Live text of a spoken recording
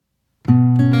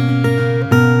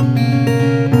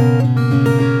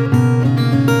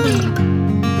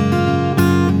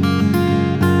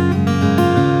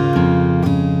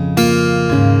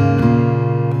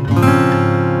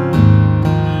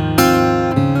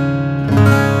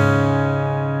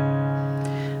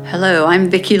Hello, I'm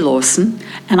Vicki Lawson.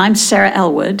 And I'm Sarah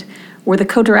Elwood. We're the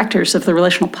co-directors of the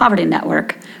Relational Poverty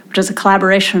Network, which is a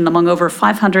collaboration among over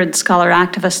 500 scholar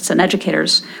activists and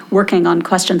educators working on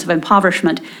questions of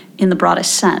impoverishment in the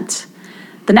broadest sense.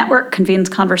 The network convenes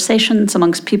conversations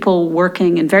amongst people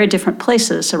working in very different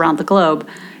places around the globe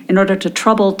in order to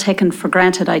trouble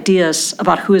taken-for-granted ideas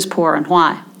about who is poor and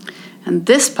why. And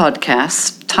this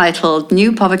podcast, titled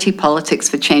New Poverty Politics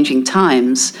for Changing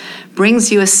Times,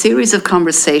 brings you a series of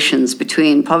conversations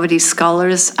between poverty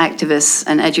scholars, activists,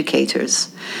 and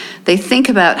educators. They think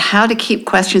about how to keep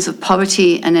questions of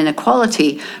poverty and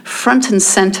inequality front and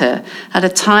center at a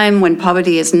time when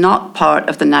poverty is not part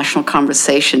of the national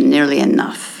conversation nearly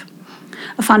enough.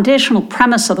 A foundational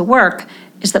premise of the work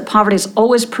is that poverty is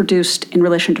always produced in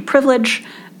relation to privilege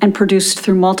and produced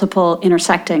through multiple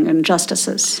intersecting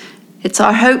injustices. It's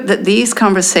our hope that these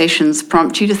conversations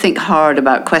prompt you to think hard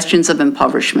about questions of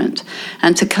impoverishment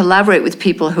and to collaborate with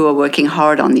people who are working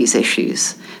hard on these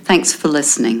issues. Thanks for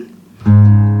listening.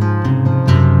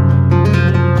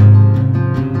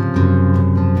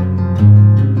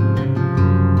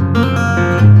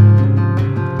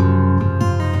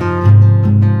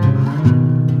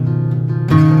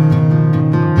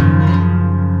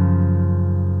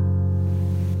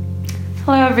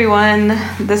 Hello everyone,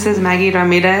 this is Magie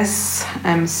Ramírez.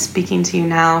 I'm speaking to you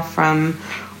now from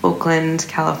Oakland,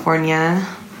 California,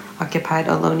 occupied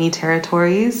Ohlone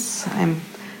territories. I'm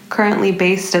currently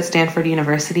based at Stanford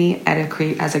University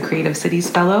as a Creative Cities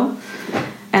Fellow.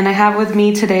 And I have with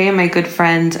me today my good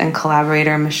friend and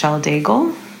collaborator, Michelle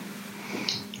Daigle.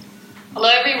 Hello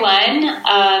everyone,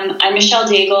 I'm Michelle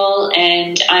Daigle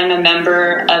and I'm a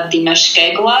member of the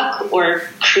Mushkegowuk or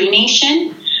Cree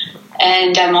Nation.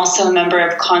 And I'm also a member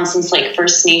of Constance Lake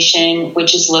First Nation,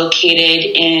 which is located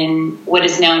in what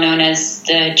is now known as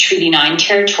the Treaty 9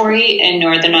 territory in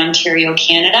Northern Ontario,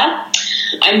 Canada.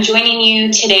 I'm joining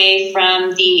you today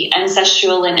from the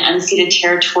ancestral and unceded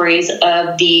territories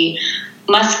of the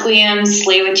Musqueam,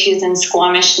 Tsleil-Waututh, and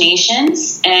Squamish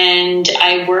nations. And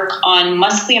I work on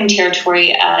Musqueam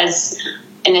territory as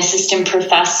an assistant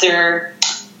professor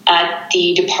at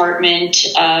the Department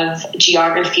of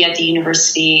Geography at the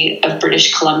University of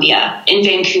British Columbia in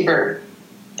Vancouver,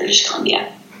 British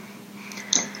Columbia.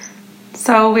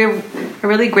 So we're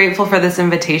really grateful for this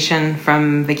invitation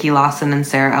from Vicki Lawson and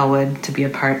Sarah Elwood to be a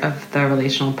part of the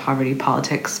Relational Poverty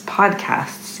Politics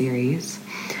podcast series.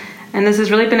 And this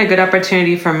has really been a good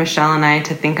opportunity for Michelle and I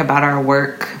to think about our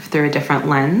work through a different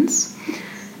lens.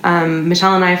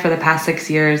 Michelle and I, for the past 6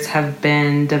 years, have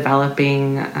been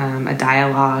developing a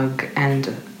dialogue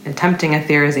and attempting a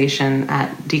theorization at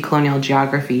decolonial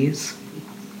geographies.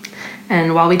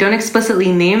 And while we don't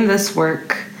explicitly name this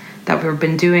work that we've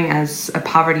been doing as a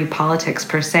poverty politics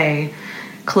per se,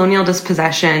 colonial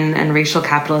dispossession and racial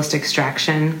capitalist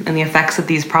extraction and the effects that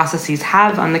these processes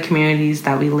have on the communities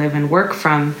that we live and work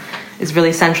from is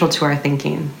really central to our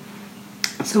thinking.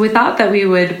 So we thought that we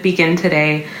would begin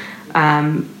today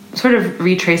sort of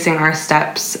retracing our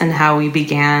steps and how we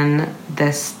began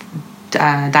this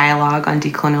dialogue on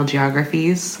decolonial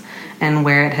geographies and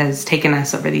where it has taken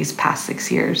us over these past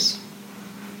 6 years.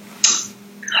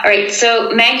 All right,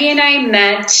 so Maggie and I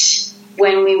met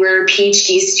when we were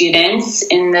PhD students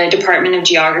in the Department of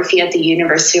Geography at the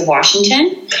University of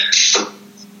Washington.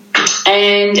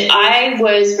 And I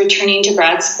was returning to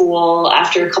grad school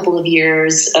after a couple of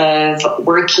years of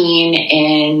working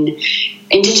in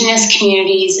Indigenous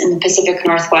communities in the Pacific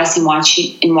Northwest in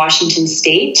Washington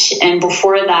State. And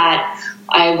before that,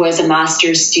 I was a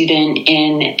master's student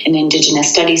in an Indigenous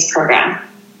Studies program.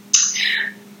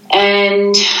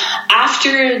 And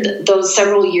after those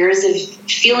several years of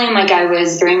feeling like I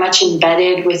was very much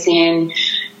embedded within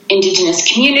Indigenous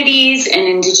communities and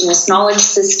Indigenous knowledge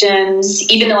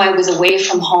systems, even though I was away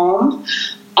from home,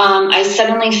 I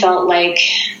suddenly felt like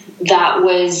that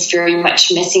was very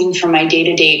much missing from my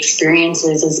day-to-day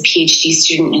experiences as a PhD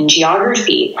student in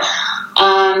geography.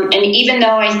 And even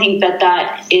though I think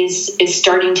that is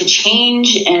starting to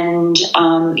change and,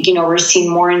 we're seeing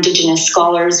more Indigenous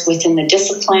scholars within the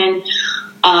discipline,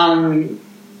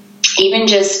 even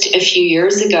just a few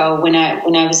years ago when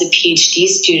I was a PhD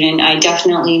student, I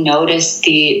definitely noticed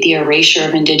the erasure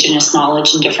of Indigenous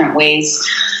knowledge in different ways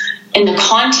in the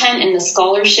content and the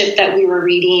scholarship that we were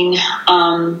reading,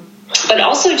 but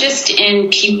also just in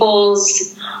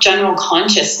people's general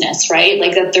consciousness, right?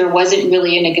 Like that there wasn't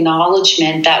really an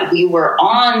acknowledgement that we were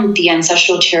on the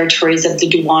ancestral territories of the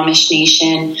Duwamish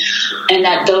Nation and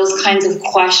that those kinds of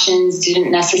questions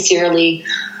didn't necessarily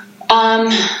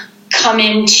come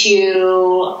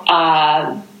into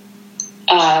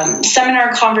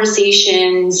seminar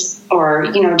conversations, or,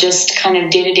 you know, just kind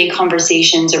of day-to-day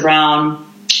conversations around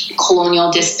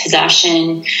colonial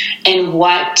dispossession and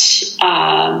what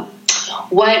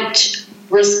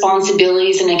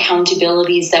responsibilities and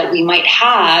accountabilities that we might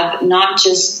have, not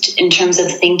just in terms of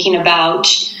thinking about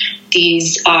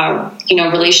these,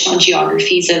 relational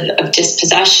geographies of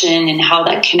dispossession and how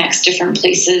that connects different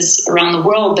places around the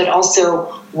world, but also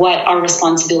what our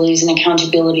responsibilities and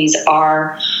accountabilities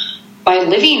are by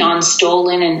living on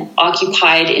stolen and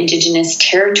occupied Indigenous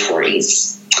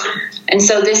territories. And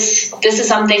so this is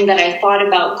something that I thought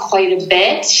about quite a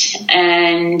bit,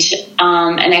 and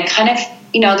I kind of,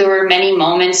 there were many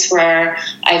moments where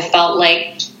I felt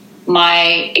like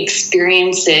my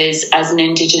experiences as an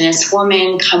Indigenous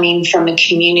woman coming from a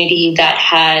community that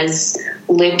has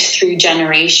lived through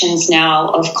generations now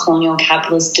of colonial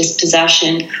capitalist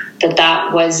dispossession,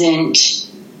 that wasn't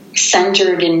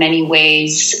centered in many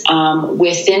ways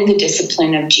within the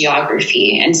discipline of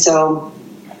geography. And so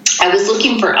I was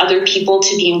looking for other people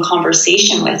to be in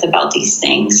conversation with about these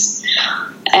things.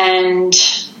 And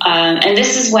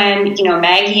this is when,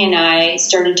 Maggie and I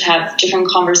started to have different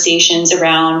conversations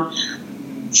around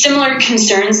similar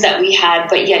concerns that we had,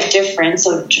 but yet different.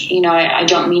 So, I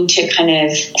don't mean to kind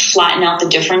of flatten out the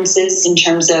differences in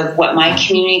terms of what my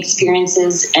community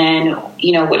experiences and,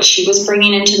 what she was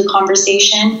bringing into the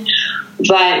conversation.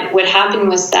 But what happened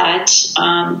was that,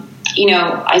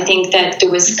 I think that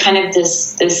there was kind of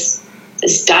this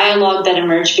dialogue that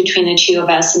emerged between the two of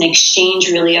us, an exchange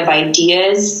really of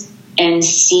ideas and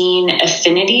seeing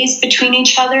affinities between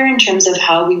each other in terms of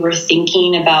how we were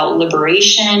thinking about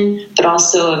liberation, but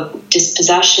also of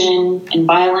dispossession and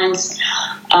violence.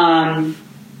 And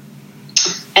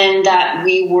that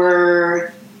we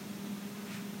were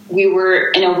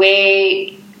in a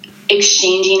way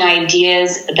exchanging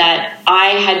ideas that I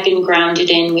had been grounded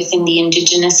in within the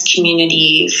Indigenous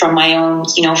community from my own,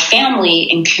 family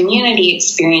and community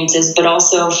experiences, but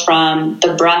also from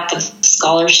the breadth of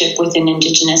scholarship within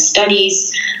Indigenous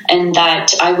studies, and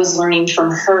that I was learning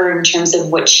from her in terms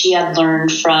of what she had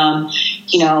learned from,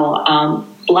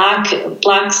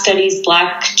 Black studies,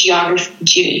 Black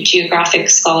geographic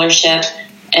scholarship,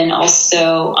 and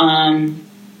also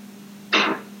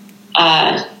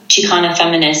Chicana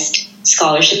feminist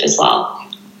scholarship as well.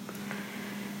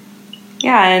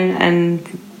 Yeah, and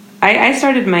I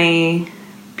started my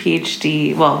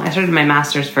PhD, I started my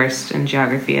master's first in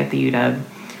geography at the UW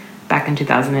back in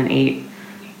 2008.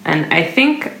 And I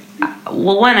think,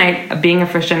 being a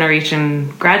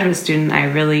first-generation graduate student, I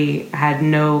really had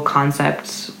no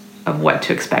concept of what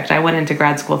to expect. I went into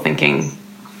grad school thinking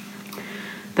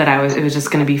that it was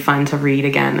just going to be fun to read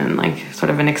again and like sort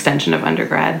of an extension of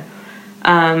undergrad.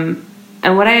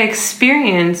 And what I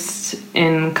experienced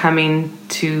in coming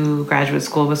to graduate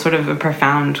school was sort of a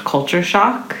profound culture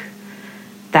shock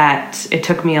that it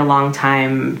took me a long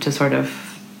time to sort of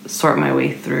sort my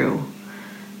way through.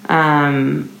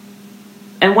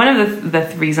 And one of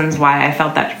the reasons why I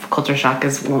felt that culture shock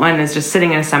is just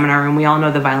sitting in a seminar room. We all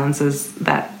know the violences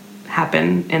that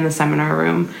happen in the seminar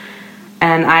room.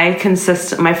 And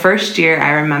my first year,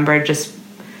 I remember just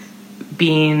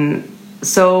being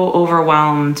so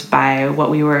overwhelmed by what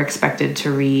we were expected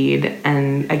to read.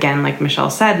 And again, like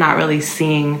Michelle said, not really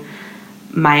seeing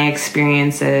my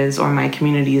experiences or my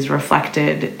communities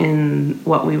reflected in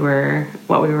what we were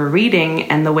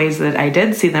reading. And the ways that I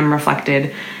did see them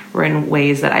reflected were in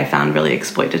ways that I found really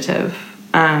exploitative.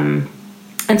 And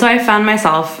so I found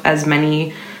myself, as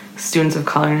many students of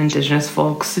color and Indigenous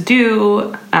folks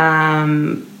do,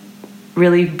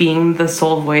 really being the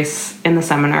sole voice in the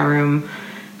seminar room,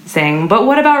 saying, but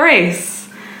what about race?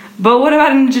 But what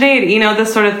about indigeneity?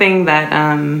 This sort of thing that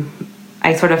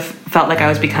I sort of felt like I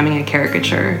was becoming a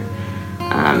caricature.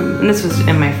 And this was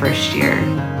in my first year.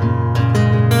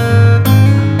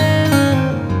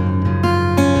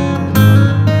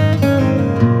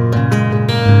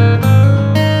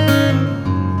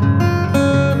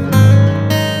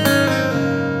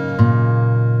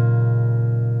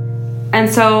 And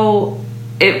so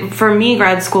for me,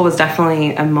 grad school was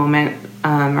definitely a moment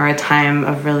or a time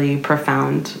of really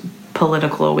profound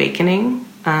political awakening.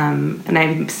 And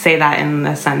I say that in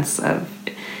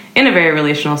a very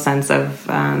relational sense of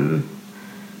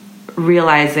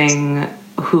realizing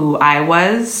who I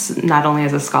was, not only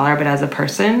as a scholar, but as a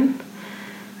person.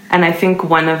 And I think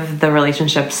one of the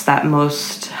relationships that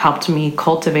most helped me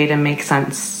cultivate and make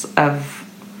sense of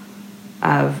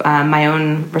my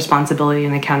own responsibility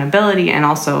and accountability, and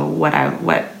also what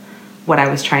I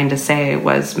was trying to say,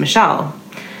 was Michelle.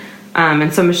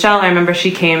 And so Michelle, I remember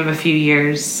she came a few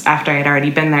years after I'd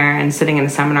already been there and sitting in a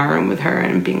seminar room with her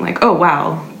and being like, oh,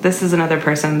 wow, this is another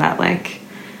person that like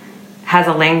has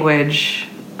a language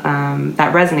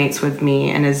that resonates with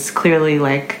me and is clearly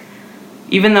like,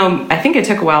 even though I think it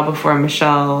took a while before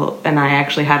Michelle and I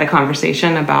actually had a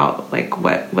conversation about like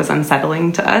what was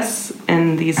unsettling to us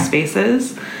in these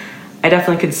spaces, I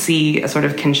definitely could see a sort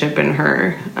of kinship in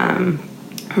her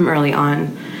from early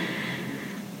on.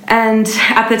 And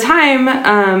at the time,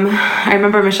 I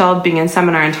remember Michelle being in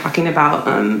seminar and talking about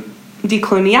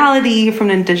decoloniality from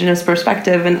an Indigenous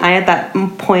perspective. And I, at that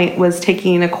point, was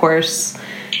taking a course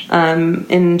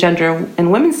in gender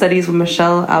and women's studies with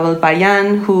Michelle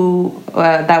Awal-Bayan, who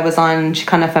that was on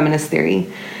Chicana feminist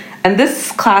theory. And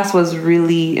this class was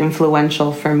really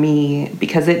influential for me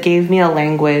because it gave me a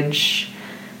language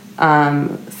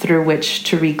through which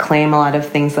to reclaim a lot of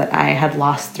things that I had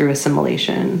lost through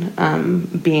assimilation,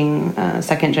 being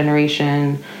second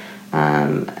generation.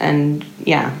 And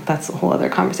yeah, that's a whole other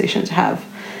conversation to have.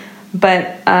 But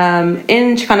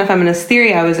in Chicana feminist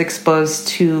theory, I was exposed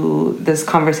to this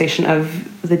conversation of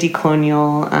the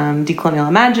decolonial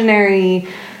imaginary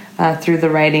through the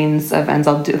writings of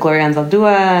Gloria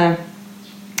Anzaldúa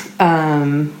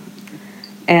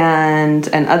and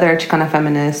other Chicana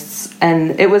feminists.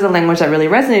 And it was a language that really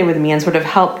resonated with me and sort of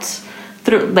helped,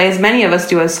 through, as many of us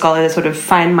do as scholars, sort of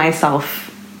find myself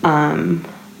on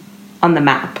the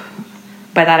map.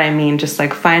 By that I mean just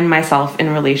like find myself in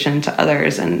relation to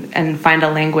others and find a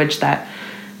language that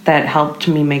helped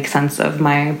me make sense of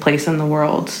my place in the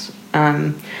world.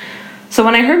 So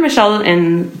when I heard Michelle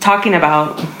talking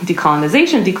about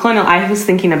decolonization, decolonial, I was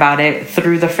thinking about it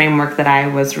through the framework that I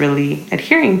was really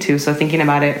adhering to. So thinking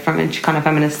about it from a Chicana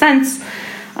feminist sense,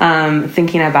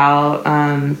 thinking about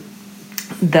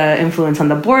the influence on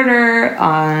the border,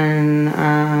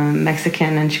 on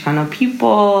Mexican and Chicano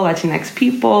people, Latinx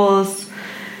peoples,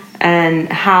 and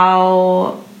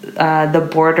how the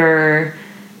border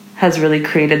has really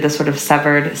created this sort of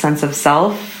severed sense of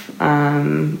self,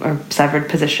 or severed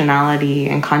positionality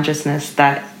and consciousness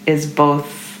that is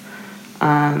both,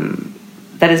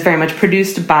 that is very much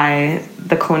produced by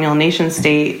the colonial nation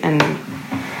state, and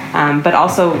but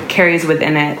also carries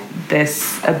within it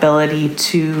this ability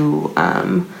to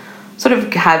sort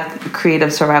of have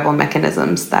creative survival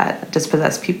mechanisms that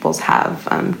dispossessed peoples have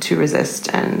to resist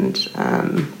and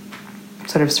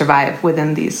sort of survive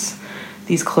within these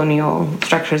colonial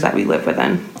structures that we live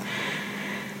within.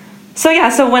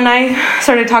 So when I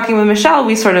started talking with Michelle,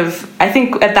 we sort of, I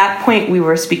think at that point we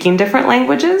were speaking different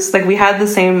languages. Like we had the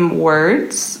same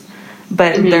words,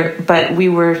 but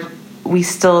we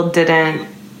still didn't,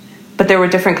 but there were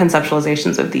different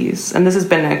conceptualizations of these. And this has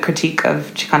been a critique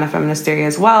of Chicana feminist theory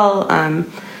as well,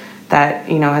 that,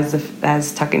 you know,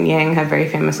 as Tuck and Yang have very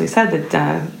famously said, that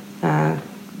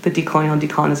the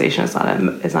decolonization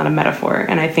is not a metaphor.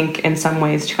 And I think in some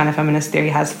ways Chicana feminist theory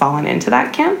has fallen into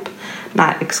that camp.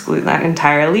 Not exclude that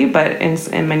entirely, but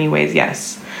in many ways,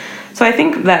 yes. So I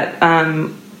think that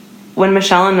when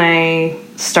Michelle and I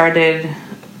started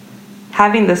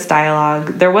having this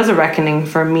dialogue, there was a reckoning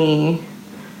for me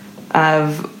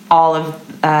of all of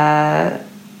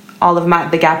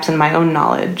the gaps in my own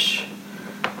knowledge,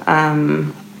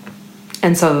 and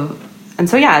so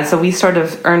we sort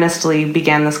of earnestly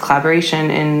began this collaboration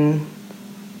in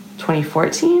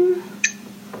 2014.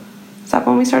 Is that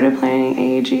when we started planning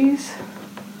AAGs?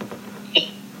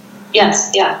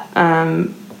 Yes, yeah.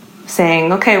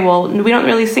 Saying, okay, well, we don't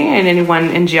really see anyone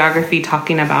in geography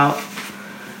talking about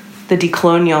the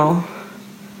decolonial,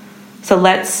 so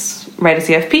let's write a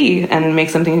CFP and make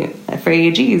something for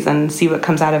AAGs and see what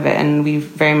comes out of it. And we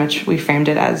framed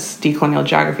it as Decolonial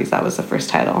Geographies. That was the first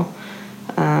title.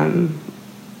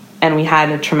 And we had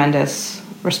a tremendous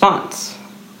response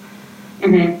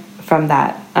from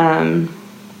that. I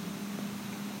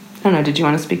don't know, did you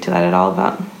want to speak to that at all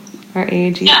about our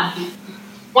AAG? Yeah.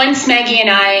 Once Maggie and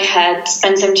I had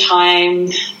spent some time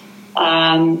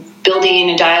building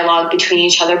a dialogue between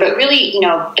each other, but really, you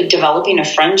know, developing a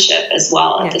friendship as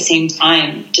well at the same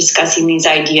time, discussing these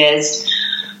ideas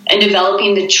and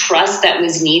developing the trust that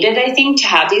was needed, I think, to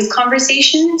have these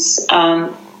conversations.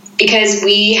 Because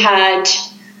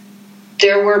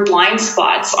there were blind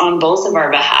spots on both of our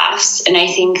behalves. And I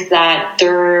think that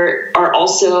there are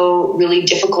also really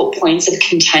difficult points of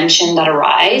contention that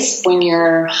arise when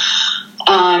you're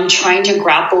trying to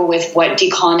grapple with what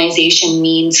decolonization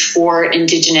means for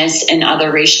Indigenous and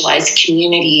other racialized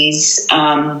communities.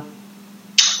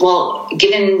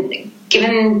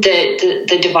 Given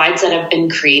the divides that have been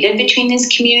created between these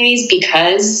communities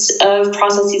because of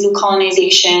processes of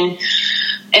colonization,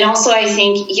 And also, I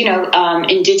think,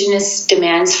 Indigenous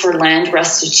demands for land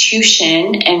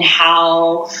restitution and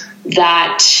how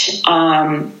that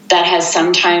has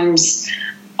sometimes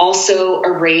also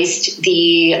erased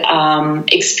the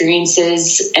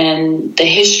experiences and the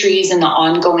histories and the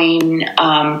ongoing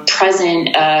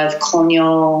present of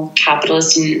colonial,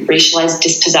 capitalist, and racialized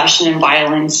dispossession and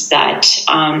violence that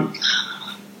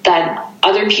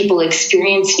other people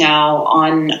experience now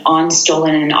on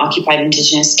stolen and occupied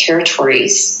Indigenous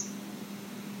territories.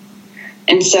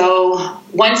 And so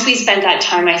once we spent that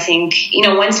time, I think,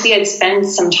 once we had spent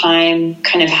some time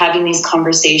kind of having these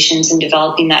conversations and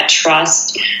developing that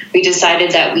trust, we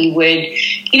decided that we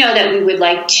would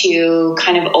like to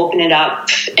kind of open it up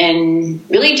and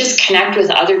really just connect with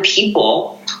other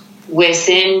people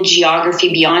within geography,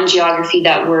 beyond geography,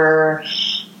 that were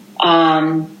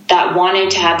that wanted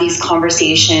to have these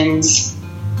conversations,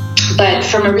 but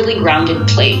from a really grounded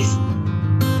place.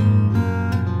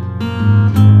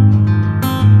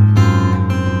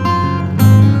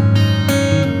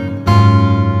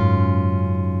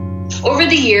 Over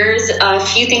the years, a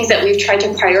few things that we've tried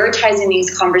to prioritize in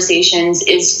these conversations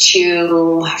is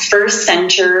to first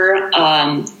center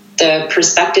the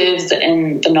perspectives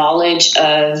and the knowledge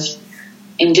of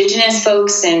Indigenous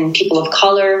folks and people of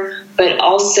color, but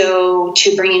also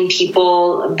to bring in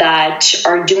people that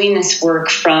are doing this work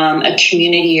from a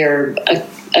community or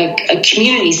a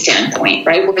community standpoint,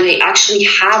 right, where they actually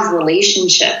have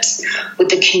relationships with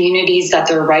the communities that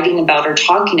they're writing about or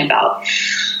talking about.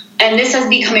 And this has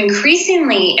become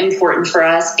increasingly important for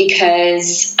us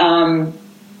because,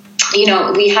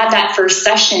 we had that first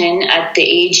session at the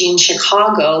AG in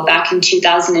Chicago back in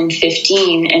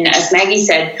 2015. And as Maggie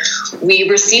said, we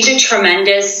received a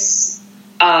tremendous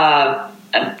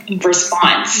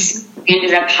response. We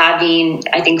ended up having,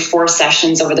 I think, 4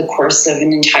 sessions over the course of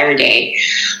an entire day.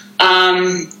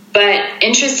 But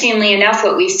interestingly enough,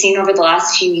 what we've seen over the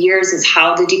last few years is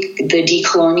how the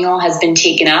decolonial has been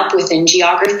taken up within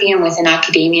geography and within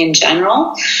academia in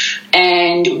general.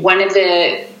 And one of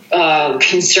the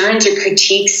concerns or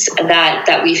critiques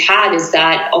that we've had is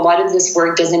that a lot of this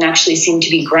work doesn't actually seem to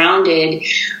be grounded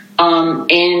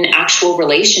in actual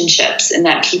relationships, and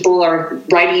that people are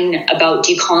writing about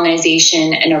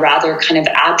decolonization in a rather kind of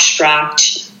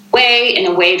abstract way, in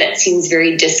a way that seems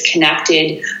very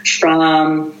disconnected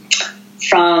from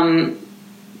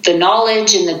the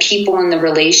knowledge and the people and the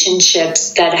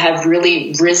relationships that have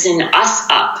really risen us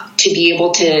up to be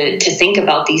able to think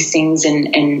about these things,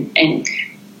 and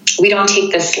we don't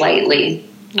take this lightly,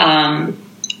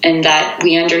 and that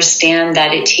we understand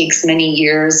that it takes many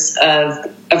years of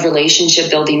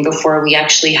relationship building before we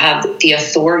actually have the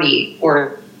authority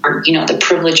or the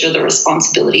privilege or the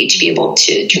responsibility to be able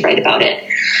to write about it.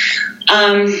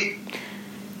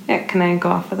 Can I go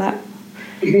off of that?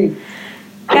 Mm-hmm.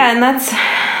 Yeah, and that's,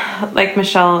 like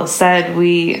Michelle said,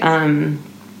 we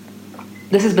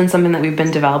this has been something that we've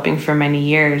been developing for many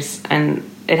years, and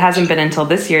it hasn't been until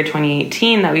this year,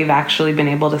 2018, that we've actually been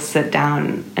able to sit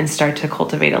down and start to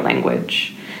cultivate a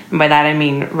language. And by that I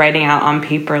mean writing out on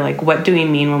paper, like, what do we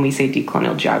mean when we say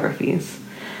decolonial geographies?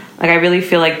 Like, I really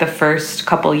feel like the first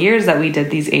couple years that we did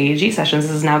these AAG sessions,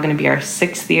 this is now going to be our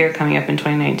 6th year coming up in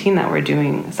 2019 that we're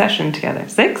doing a session together.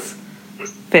 6th?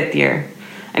 5th year.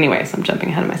 Anyways, I'm jumping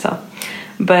ahead of myself.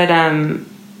 But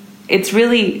it's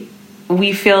really,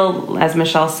 we feel, as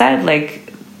Michelle said,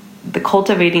 like the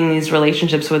cultivating these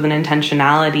relationships with an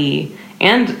intentionality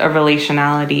and a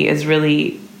relationality is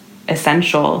really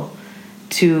essential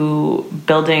to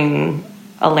building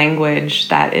a language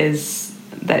that is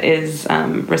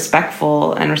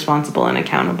respectful and responsible and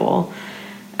accountable.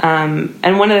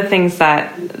 And one of the things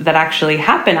that actually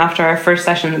happened after our first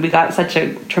session, we got such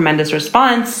a tremendous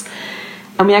response,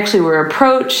 and we actually were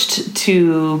approached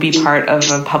to be part of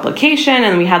a publication,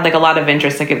 and we had like a lot of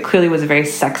interest. Like, it clearly was a very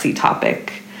sexy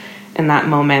topic in that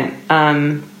moment.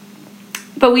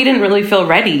 But we didn't really feel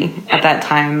ready at that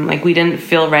time. Like, we didn't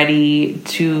feel ready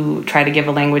to try to give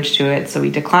a language to it, so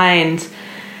we declined.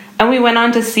 And we went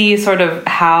on to see sort of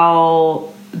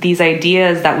how these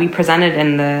ideas that we presented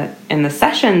in the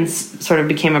sessions sort of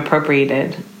became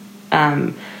appropriated,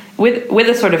 with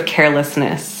a sort of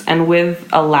carelessness and with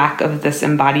a lack of this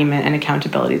embodiment and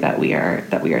accountability that we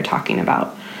are talking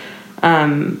about.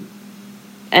 And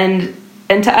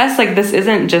to us, like, this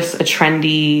isn't just a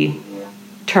trendy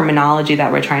terminology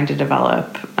that we're trying to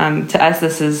develop. To us,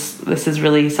 this is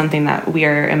really something that we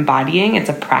are embodying. It's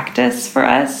a practice for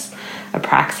us, a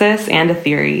praxis and a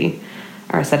theory,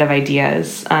 or a set of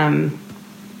ideas. And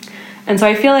so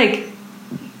I feel like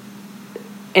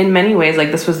in many ways,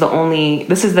 like, this is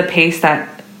the pace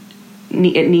that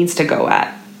it needs to go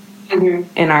at.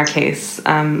 in our case.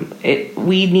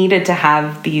 We needed to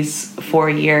have these 4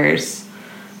 years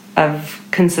of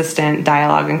consistent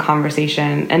dialogue and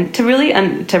conversation, and to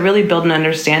really build an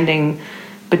understanding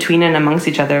between and amongst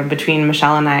each other, between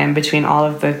Michelle and I, and between all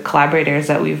of the collaborators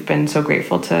that we've been so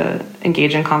grateful to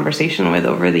engage in conversation with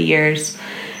over the years.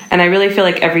 And I really feel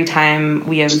like every time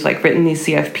we have written these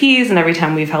CFPs and every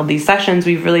time we've held these sessions,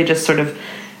 we've really just sort of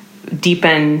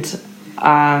deepened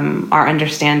our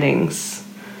understandings.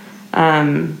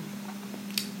 And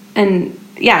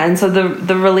so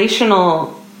the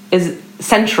relational is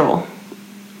central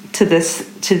to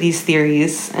these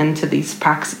theories and to these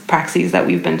praxes that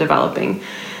we've been developing.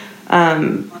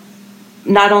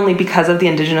 Not only because of the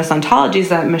indigenous ontologies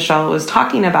that Michelle was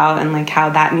talking about and how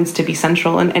that needs to be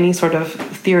central in any sort of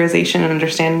theorization and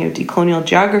understanding of decolonial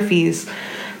geographies,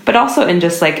 but also in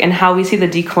just in how we see the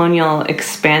decolonial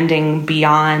expanding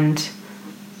beyond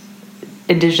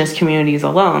indigenous communities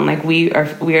alone. We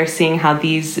are seeing how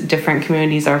these different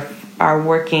communities are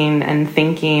working and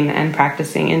thinking and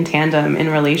practicing in tandem in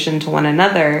relation to one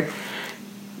another.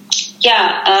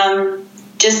 Yeah,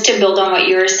 just to build on what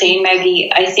you were saying,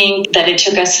 Maggie, I think that it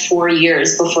took us 4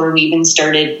 years before we even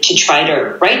started to try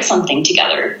to write something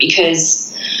together,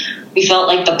 because we felt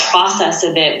like the process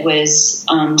of it was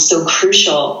so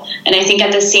crucial. And I think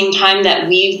at the same time that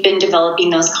we've been developing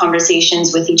those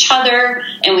conversations with each other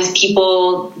and with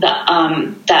people that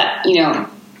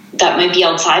might be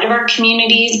outside of our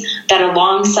communities, that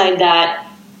alongside that,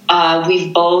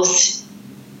 we've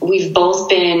both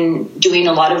been doing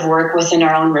a lot of work within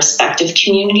our own respective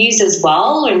communities as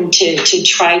well, and to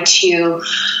try to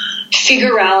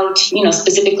figure out,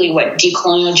 specifically what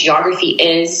decolonial geography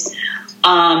is,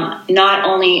 not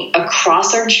only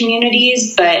across our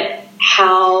communities, but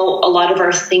how a lot of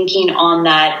our thinking on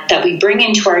that we bring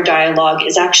into our dialogue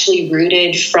is actually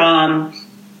rooted from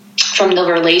the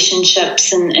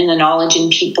relationships and the knowledge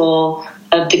and people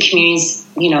of the communities,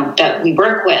 that we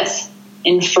work with.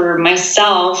 And for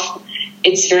myself,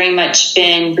 it's very much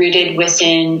been rooted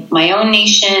within my own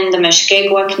nation, the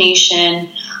Mushkegowuk Nation.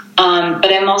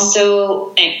 But I'm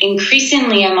also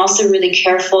really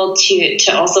careful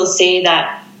to also say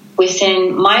that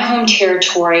within my home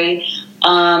territory,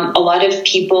 a lot of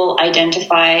people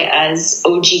identify as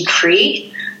OG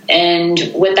Cree. And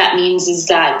what that means is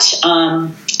that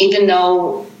even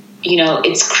though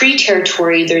it's Cree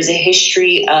territory, there's a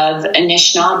history of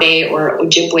Anishinaabe or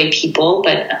Ojibwe people,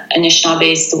 but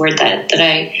Anishinaabe is the word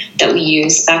that we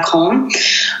use back home,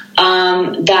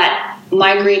 that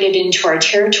migrated into our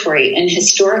territory. And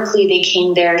historically, they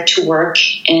came there to work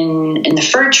in the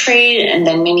fur trade, and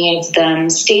then many of them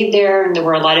stayed there, and there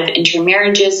were a lot of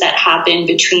intermarriages that happened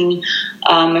between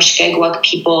Mushkegowuk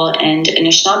people and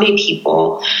Anishinaabe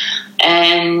people.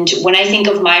 And when I think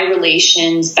of my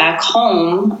relations back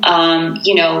home,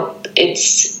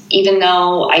 it's, even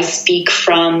though I speak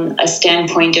from a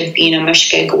standpoint of being a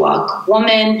Mushkegowuk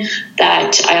woman,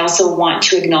 that I also want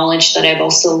to acknowledge that I've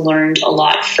also learned a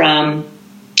lot from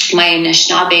my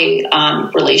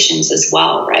Anishinaabe relations as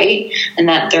well, right? And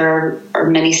that there are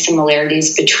many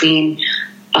similarities between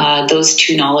those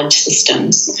two knowledge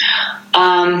systems.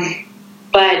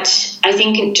 But I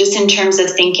think just in terms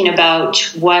of thinking about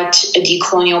what a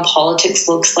decolonial politics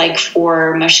looks like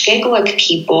for Mushkegowuk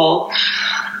people,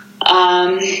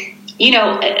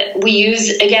 we use,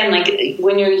 again,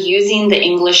 when you're using the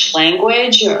English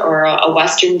language or a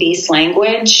Western-based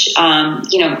language,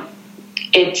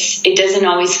 it doesn't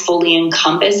always fully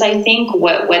encompass, I think,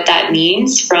 what that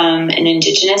means from an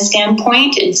Indigenous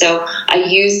standpoint. And so I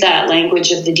use that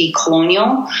language of the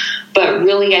decolonial. But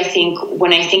really, I think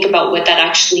when I think about what that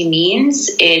actually means,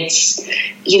 it's,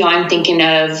 I'm thinking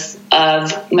of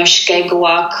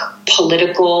Mushkegowuk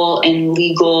political and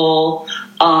legal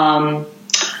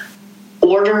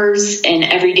orders and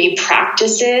everyday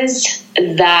practices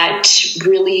that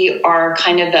really are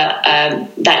kind of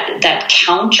that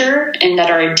counter, and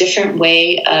that are a different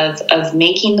way of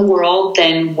making the world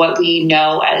than what we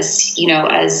know as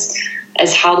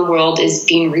how the world is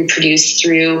being reproduced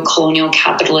through colonial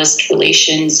capitalist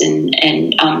relations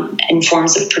and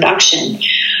forms of production.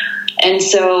 And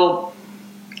so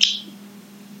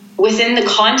within the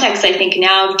context, I think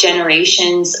now of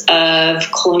generations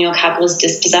of colonial capitalist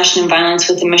dispossession and violence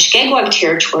within Mushkegowuk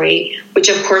territory, which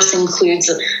of course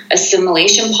includes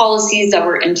assimilation policies that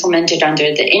were implemented under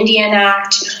the Indian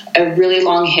Act, a really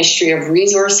long history of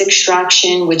resource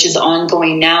extraction, which is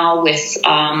ongoing now with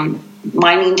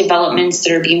mining developments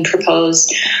that are being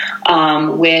proposed,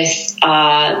 with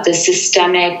the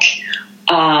systemic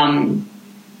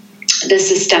the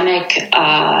systemic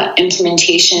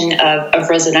implementation of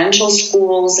residential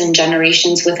schools and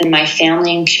generations within my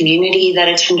family and community that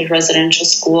attended residential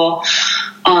school,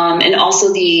 and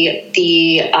also the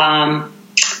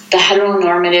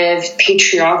heteronormative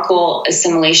patriarchal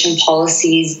assimilation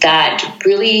policies that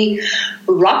really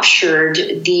ruptured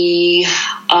the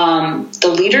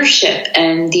leadership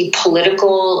and the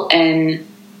political and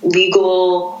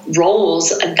legal roles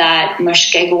that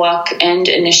Mushkegowuk and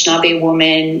Anishinaabe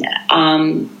women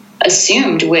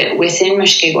assumed within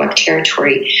Mushkegowuk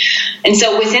territory. And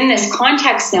so within this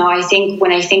context now, I think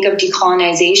when I think of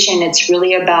decolonization, it's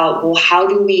really about, well, how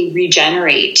do we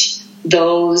regenerate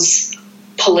those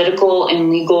political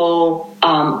and legal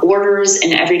orders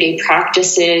and everyday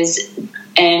practices,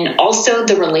 and also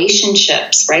the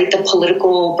relationships, right? The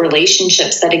political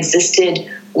relationships that existed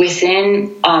within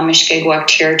Mushkegowuk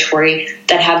territory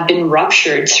that have been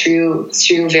ruptured through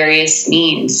various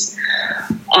means.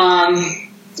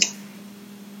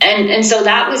 And so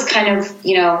that was kind of,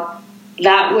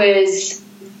 that was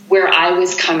where I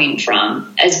was coming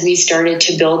from as we started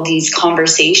to build these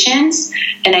conversations.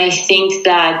 And I think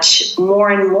that more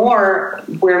and more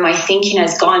where my thinking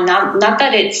has gone, not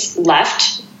that it's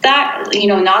left that,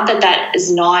 not that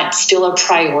is not still a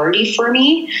priority for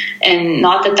me, and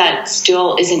not that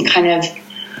still isn't kind of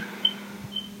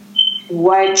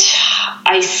what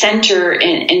I center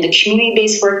in the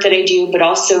community-based work that I do, but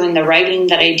also in the writing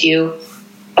that I do,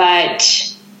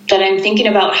 but that I'm thinking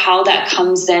about how that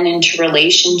comes then into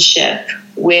relationship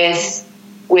with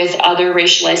other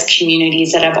racialized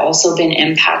communities that have also been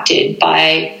impacted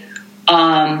by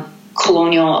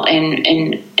colonial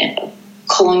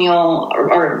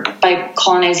or by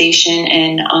colonization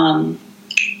and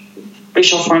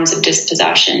racial forms of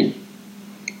dispossession.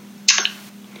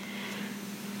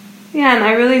 Yeah, and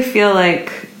I really feel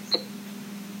like,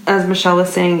 as Michelle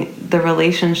was saying, the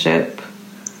relationship,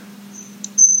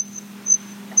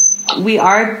 we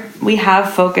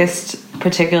have focused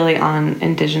particularly on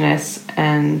Indigenous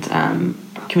and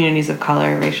communities of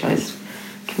color, racialized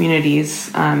communities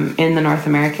in the North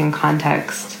American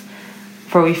context,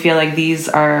 for we feel like these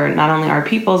are not only our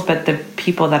peoples, but the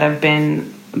people that have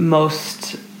been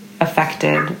most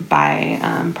affected by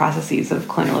processes of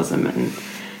colonialism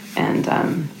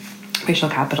and racial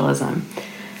capitalism.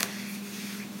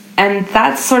 And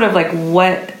that's sort of like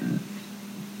what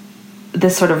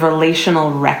this sort of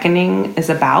relational reckoning is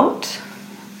about.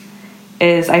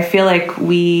 Is I feel like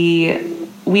we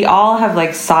all have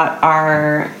like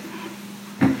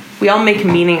we all make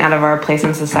meaning out of our place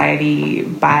in society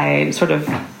by sort of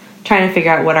trying to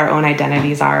figure out what our own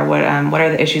identities are, what are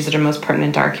the issues that are most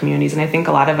pertinent to our communities. And I think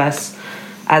a lot of us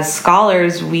as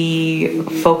scholars, we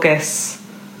focus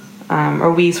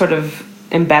or we sort of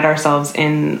embed ourselves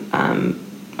in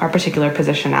our particular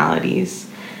positionalities.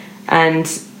 And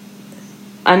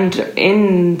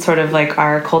in sort of like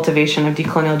our cultivation of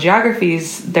decolonial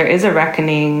geographies, there is a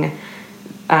reckoning,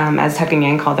 as Tuck and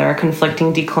Yang called, there are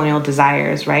conflicting decolonial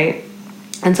desires, right?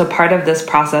 And so part of this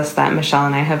process that Michelle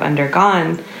and I have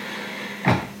undergone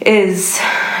is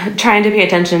trying to pay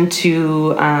attention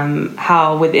to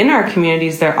how within our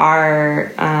communities there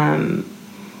are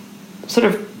sort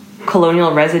of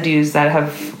colonial residues that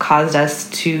have caused us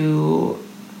to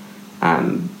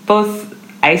both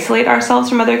isolate ourselves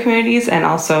from other communities and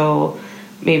also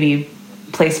maybe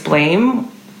place blame.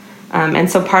 And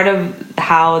so part of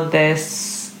how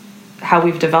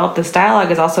we've developed this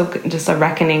dialogue is also just a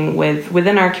reckoning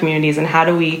within our communities, and how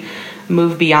do we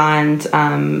move beyond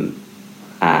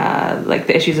like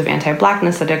the issues of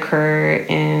anti-Blackness that occur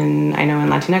in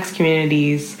Latinx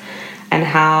communities, and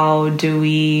how do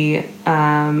we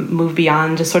move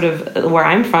beyond just sort of where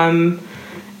I'm from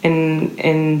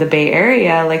in the Bay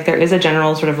Area. Like there is a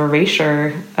general sort of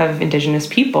erasure of Indigenous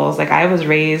peoples. Like I was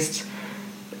raised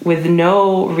with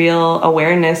no real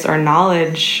awareness or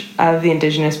knowledge of the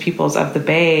Indigenous peoples of the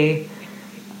Bay,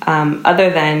 other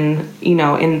than, in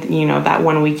that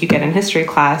 1 week you get in history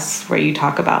class where you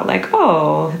talk about like,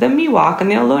 oh, the Miwok and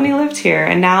the Ohlone lived here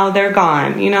and now they're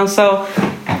gone, so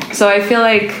I feel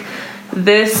like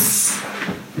this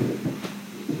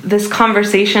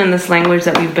conversation, this language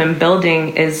that we've been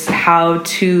building is how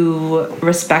to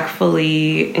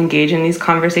respectfully engage in these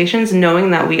conversations,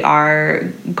 knowing that we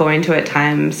are going to at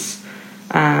times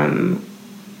not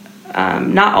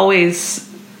always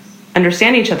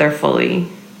understand each other fully,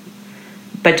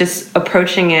 but just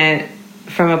approaching it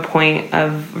from a point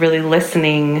of really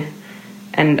listening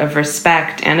and of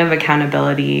respect and of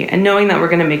accountability, and knowing that we're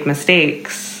going to make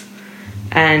mistakes,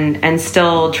 and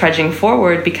still trudging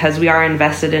forward because we are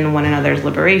invested in one another's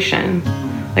liberation.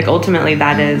 Like ultimately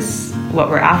that is what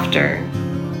we're after.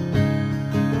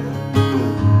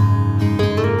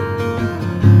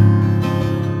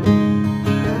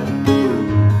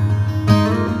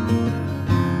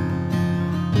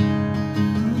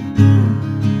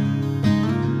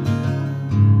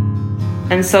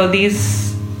 And so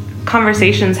these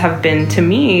conversations have been, to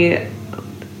me,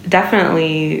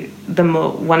 definitely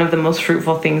one of the most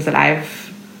fruitful things that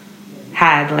I've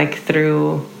had, like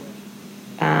through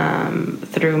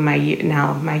my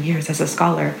years as a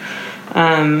scholar,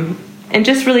 and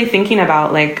just really thinking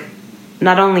about, like,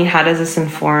 not only how does this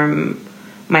inform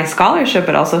my scholarship,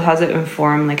 but also how does it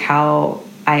inform, like, how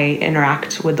I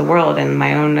interact with the world and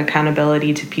my own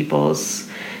accountability to people's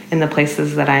in the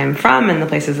places that I am from and the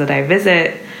places that I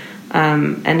visit,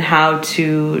 and how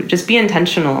to just be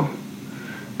intentional.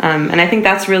 And I think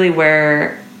that's really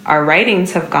where our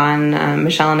writings have gone.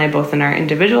 Michelle and I, both in our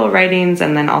individual writings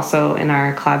and then also in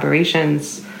our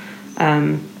collaborations,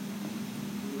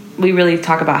 we really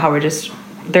talk about how we're just,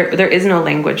 there is no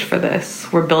language for this.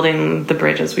 We're building the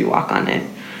bridge as we walk on it.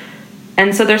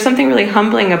 And so there's something really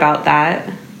humbling about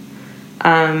that.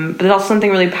 But there's also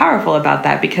something really powerful about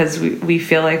that, because we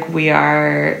feel like we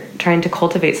are trying to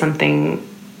cultivate something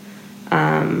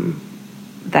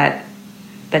that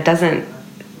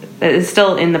is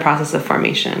still in the process of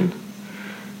formation.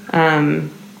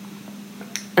 And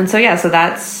so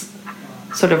that's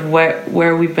sort of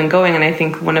where we've been going. And I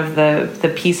think one of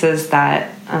the pieces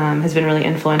that has been really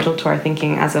influential to our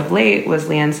thinking as of late was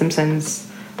Leanne Simpson's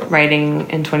writing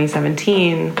in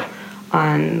 2017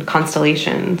 on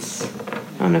constellations.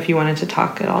 I don't know if you wanted to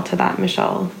talk at all to that,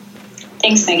 Michelle.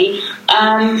 Thanks, Maggie.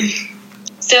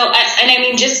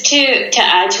 Just to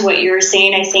add to what you were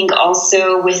saying, I think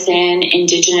also within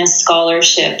Indigenous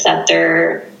scholarship that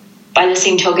by the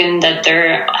same token, that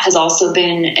there has also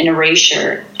been an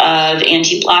erasure of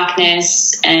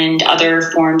anti-Blackness and other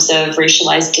forms of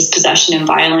racialized dispossession and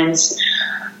violence.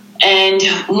 And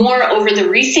more over the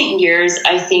recent years,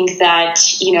 I think that,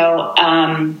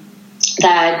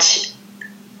 that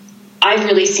I've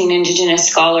really seen Indigenous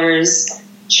scholars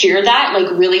hear that, like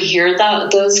really hear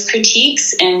those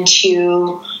critiques, and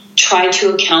to try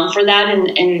to account for that and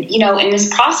in this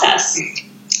process.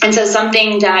 And so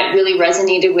something that really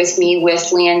resonated with me with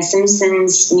Leanne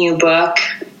Simpson's new book,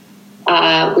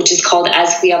 which is called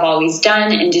As We Have Always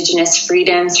Done, Indigenous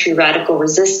Freedom Through Radical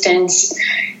Resistance,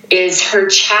 is her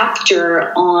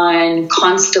chapter on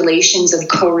constellations of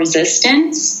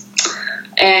co-resistance.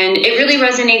 And it really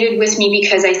resonated with me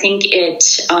because I think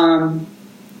it,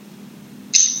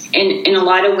 in a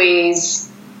lot of ways,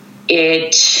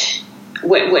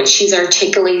 what she's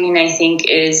articulating, I think,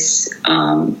 is,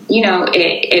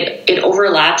 it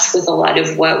overlaps with a lot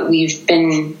of what we've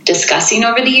been discussing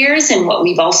over the years and what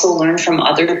we've also learned from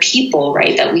other people,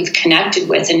 right, that we've connected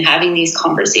with in having these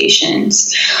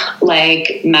conversations,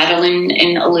 like Madeline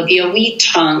and Olivia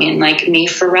Wheatongue and like May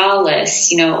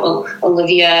Ferralis,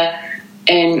 Olivia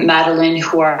and Madeline,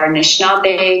 who are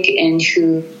Anishinaabe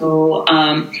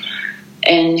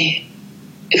and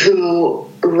who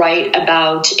write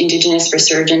about Indigenous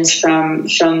resurgence from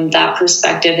that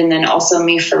perspective. And then also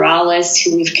May Ferralis,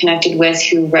 who we've connected with,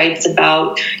 who writes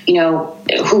about,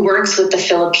 who works with the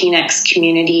Filipinx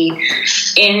community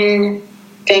in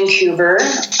Vancouver,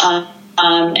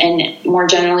 and more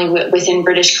generally within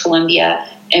British Columbia,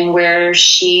 and where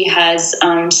she has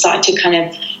sought to kind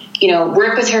of,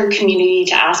 work with her community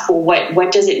to ask, well,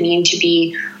 what does it mean to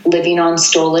be living on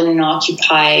stolen and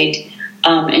occupied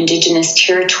Indigenous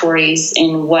territories,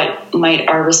 and what might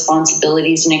our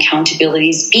responsibilities and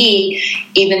accountabilities be,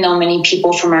 even though many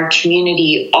people from our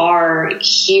community are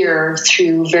here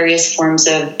through various forms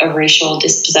of racial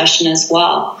dispossession as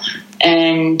well.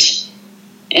 And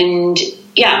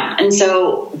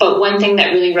so, but one thing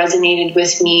that really resonated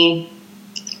with me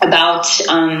about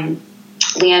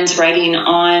Leanne's writing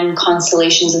on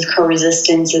constellations of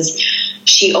co-resistance is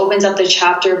she opens up the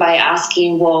chapter by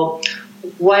asking, well,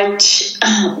 what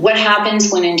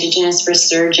happens when Indigenous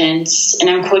resurgence, and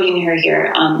I'm quoting her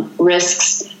here,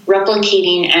 risks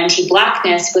replicating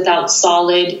anti-Blackness without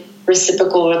solid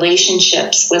reciprocal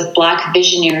relationships with Black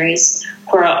visionaries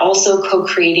who are also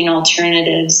co-creating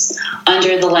alternatives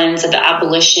under the lens of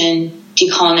abolition,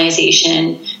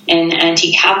 decolonization, and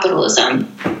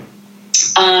anti-capitalism.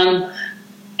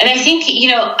 And I think,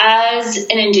 as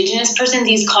an Indigenous person,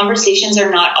 these conversations are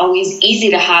not always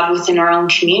easy to have within our own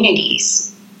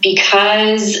communities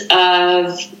because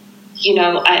of,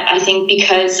 I think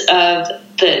because of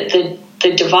the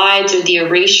divides or the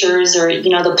erasures or,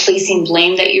 the placing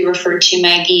blame that you referred to,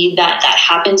 Maggie, that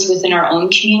happens within our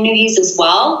own communities as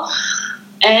well.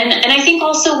 And I think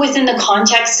also within the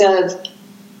context of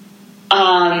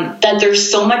that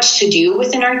there's so much to do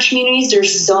within our communities.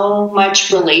 There's so much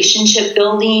relationship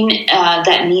building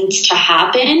that needs to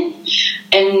happen.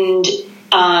 And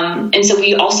so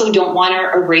we also don't want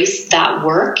to erase that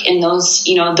work and those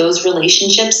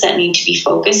relationships that need to be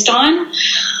focused on.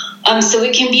 So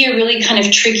it can be a really kind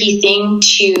of tricky thing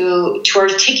to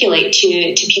articulate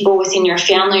to people within your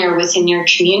family or within your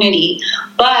community.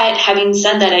 But having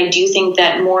said that, I do think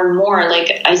that more and more,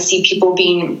 like, I see people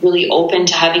being really open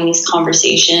to having these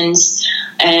conversations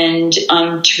and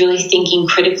to really thinking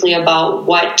critically about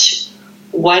what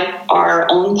our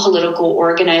own political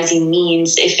organizing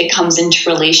means if it comes into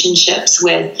relationships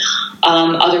with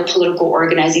other political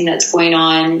organizing that's going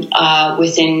on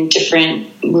within different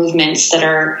movements that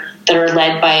are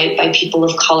led by people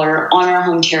of color on our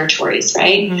home territories,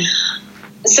 right?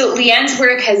 Mm-hmm. So Leanne's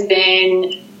work has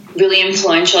been really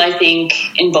influential, I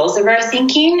think, in both of our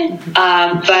thinking.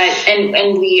 But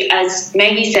we, as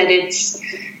Maggie said,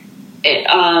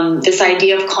 this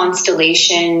idea of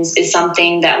constellations is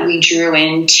something that we drew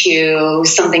into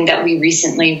something that we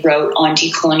recently wrote on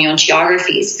decolonial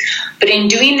geographies. But in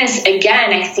doing this,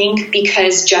 again, I think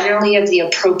because generally of the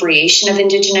appropriation of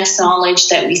Indigenous knowledge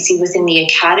that we see within the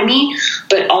academy,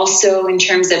 but also in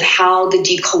terms of how the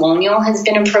decolonial has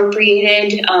been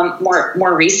appropriated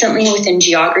more recently within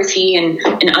geography and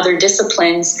other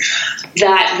disciplines,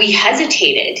 that we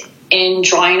hesitated in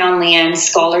drawing on Leanne's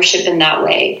scholarship in that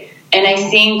way. And I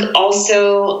think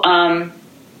also,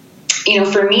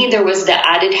 for me, there was the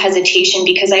added hesitation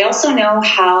because I also know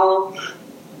how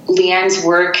Leanne's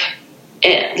work,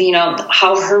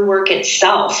 how her work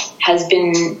itself has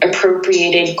been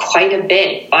appropriated quite a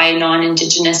bit by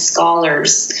non-Indigenous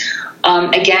scholars,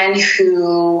 again,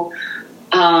 who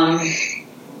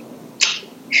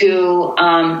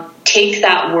take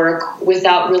that work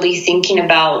without really thinking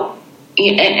about,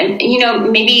 and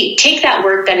maybe take that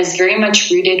work that is very much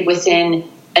rooted within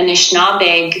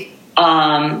Anishinaabe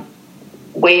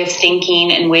way of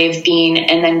thinking and way of being,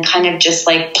 and then kind of just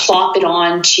like plop it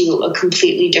on to a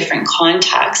completely different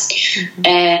context, mm-hmm.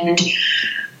 and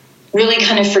really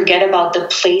kind of forget about the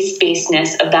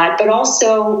place-basedness of that, but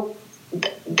also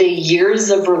the years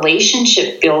of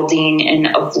relationship building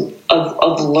and of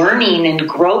learning and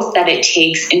growth that it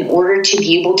takes in order to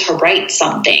be able to write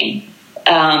something.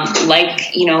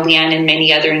 Leanne and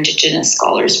many other Indigenous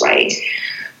scholars write.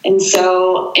 And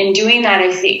so in doing that,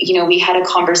 I think, we had a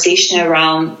conversation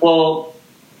around, well,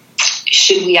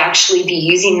 should we actually be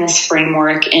using this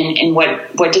framework and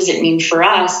what does it mean for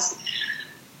us?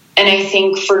 And I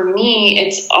think for me,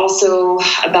 it's also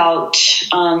about,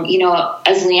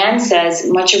 as Leanne says,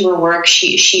 much of her work,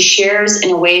 she shares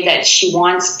in a way that she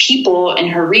wants people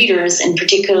and her readers, and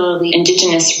particularly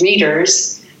Indigenous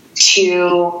readers,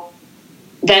 to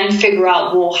then figure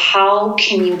out, well, how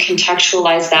can you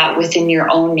contextualize that within your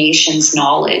own nation's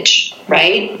knowledge,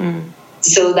 right? Mm.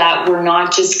 So that we're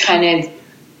not just kind of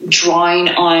drawing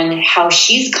on how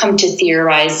she's come to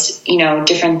theorize,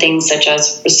 different things such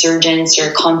as resurgence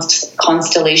or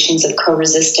constellations of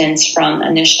co-resistance from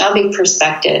an Anishinaabe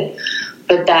perspective,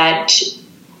 but that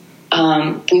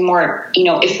we more,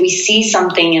 if we see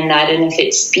something in that and if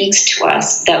it speaks to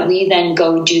us, that we then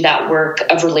go do that work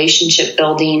of relationship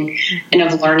building and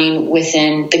of learning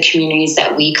within the communities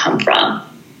that we come from.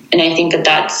 And I think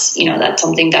that's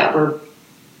something that we're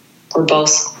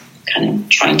both kind of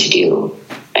trying to do,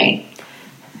 right?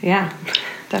 Yeah,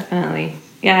 definitely.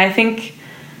 Yeah, I think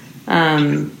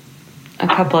a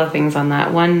couple of things on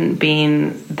that. One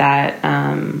being that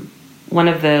one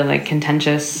of the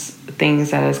contentious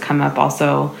things that has come up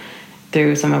also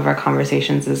through some of our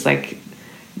conversations is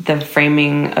the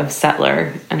framing of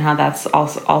settler, and how that's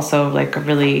also a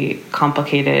really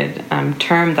complicated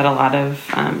term that a lot of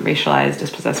racialized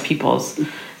dispossessed peoples,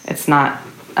 it's not,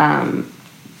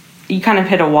 you kind of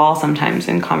hit a wall sometimes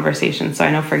in conversations. So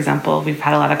I know, for example, we've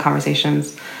had a lot of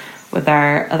conversations with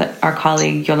our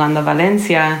colleague Yolanda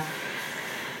Valencia,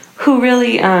 who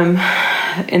really in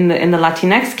the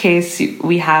Latinx case,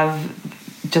 we have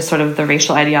just sort of the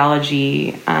racial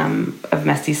ideology of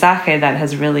mestizaje that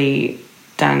has really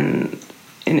done,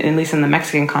 at least in the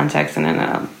Mexican context and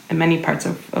in many parts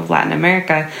of Latin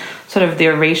America, sort of the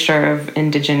erasure of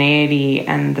indigeneity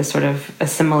and the sort of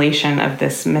assimilation of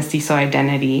this mestizo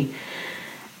identity.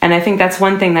 And I think that's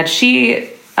one thing that she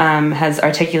has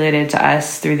articulated to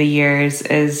us through the years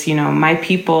is, my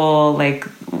people,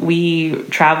 we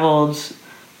traveled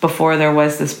before there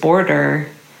was this border.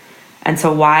 And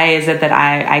so why is it that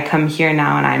I come here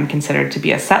now and I'm considered to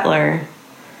be a settler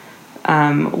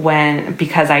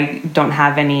because I don't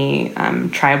have any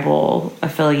tribal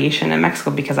affiliation in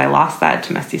Mexico, because I lost that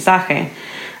to mestizaje.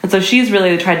 And so she's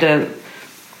really tried to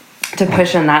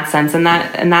push in that sense, and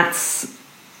that's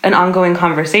an ongoing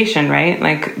conversation, right?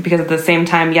 Because at the same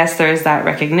time, yes, there is that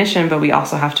recognition, but we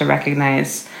also have to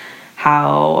recognize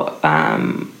how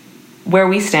where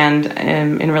we stand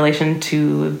in relation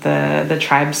to the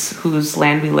tribes whose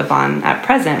land we live on at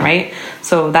present, right?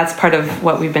 So that's part of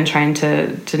what we've been trying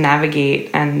to navigate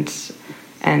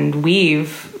and weave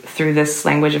through this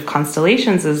language of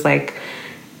constellations is like,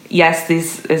 yes,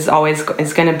 this is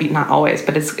going to be, not always,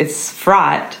 but it's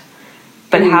fraught.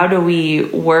 But how do we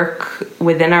work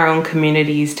within our own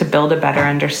communities to build a better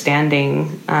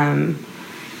understanding,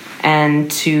 and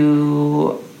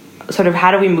to sort of,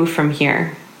 how do we move from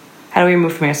here?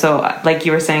 So like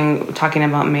you were saying, talking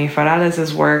about May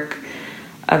Ferrarez's work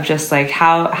of just like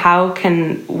how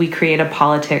can we create a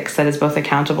politics that is both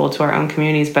accountable to our own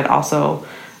communities, but also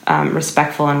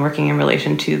respectful and working in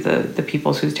relation to the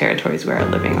peoples whose territories we are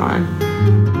living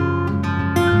on.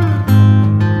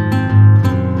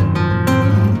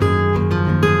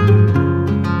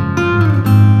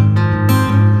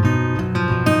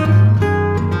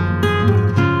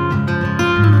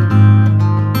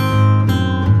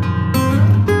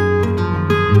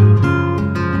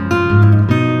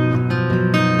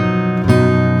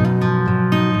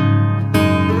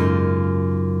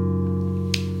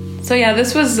 So yeah,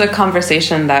 this was a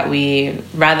conversation that we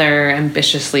rather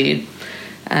ambitiously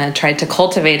tried to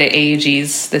cultivate at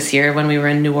AUG's this year when we were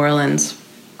in New Orleans,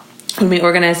 when we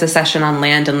organized a session on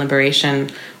land and liberation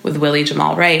with Willie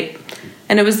Jamal Wright.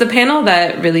 And it was the panel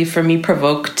that really, for me,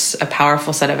 provoked a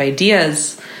powerful set of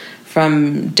ideas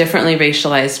from differently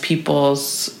racialized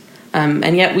peoples.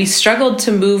 And yet we struggled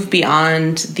to move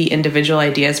beyond the individual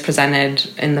ideas presented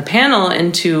in the panel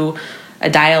into a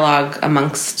dialogue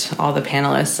amongst all the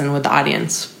panelists and with the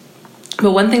audience.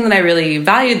 But one thing that I really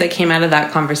valued that came out of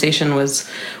that conversation was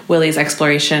Willie's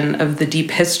exploration of the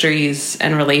deep histories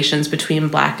and relations between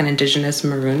Black and Indigenous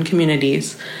Maroon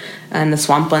communities and the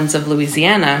swamplands of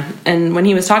Louisiana. And when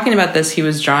he was talking about this, he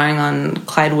was drawing on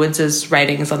Clyde Woods'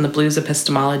 writings on the blues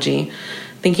epistemology,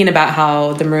 thinking about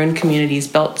how the Maroon communities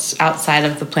built outside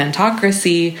of the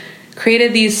plantocracy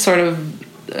created these sort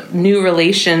of new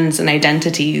relations and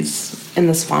identities in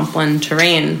the swampland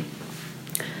terrain.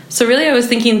 So really it was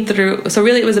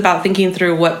about thinking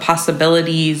through what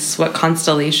possibilities, what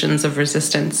constellations of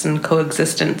resistance and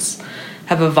coexistence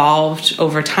have evolved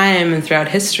over time and throughout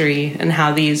history, and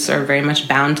how these are very much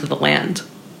bound to the land.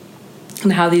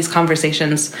 And how these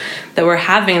conversations that we're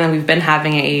having, that we've been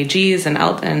having at AAGs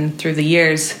and through the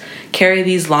years, carry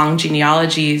these long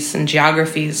genealogies and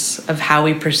geographies of how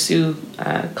we pursue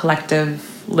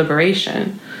collective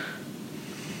liberation.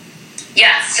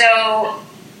 Yeah, so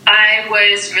I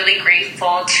was really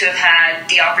grateful to have had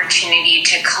the opportunity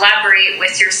to collaborate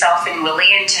with yourself and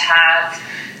Willie, and to have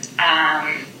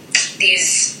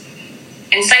these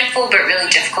insightful but really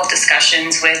difficult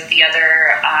discussions with the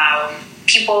other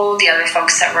people, the other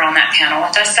folks that were on that panel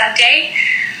with us that day.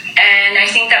 And I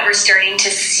think that we're starting to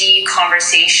see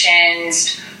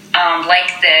conversations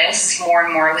like this more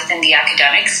and more within the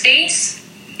academic space.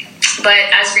 But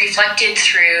as reflected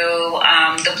through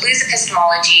the blues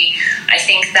epistemology, I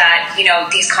think that,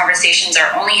 these conversations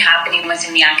are only happening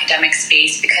within the academic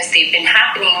space because they've been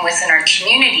happening within our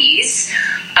communities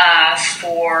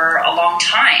for a long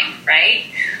time, right?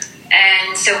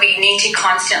 And so we need to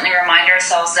constantly remind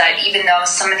ourselves that even though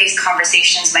some of these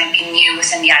conversations might be new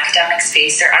within the academic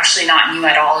space, they're actually not new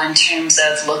at all in terms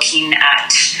of looking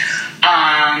at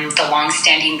the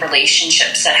long-standing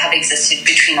relationships that have existed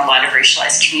between a lot of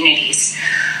racialized communities.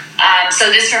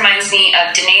 So this reminds me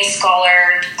of Dene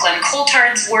scholar Glenn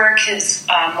Coulthard's work, his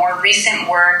more recent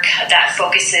work that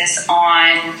focuses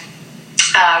on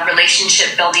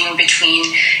relationship building between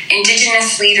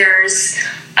Indigenous leaders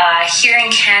here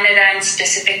in Canada, and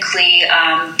specifically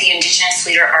the Indigenous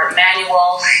leader Art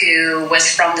Manuel, who was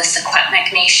from the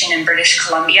Secwepemc Nation in British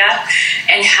Columbia,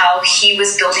 and how he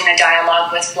was building a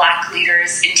dialogue with Black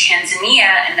leaders in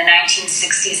Tanzania in the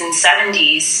 1960s and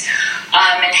 70s,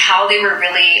 and how they were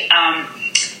really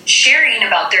sharing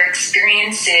about their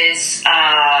experiences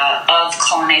of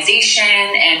colonization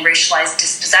and racialized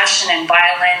dispossession and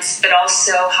violence, but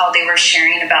also how they were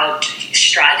sharing about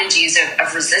strategies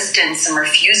of resistance and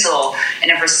refusal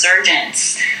and of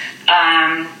resurgence.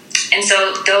 And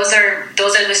so those are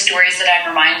the stories that I'm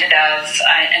reminded of,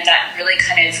 and that really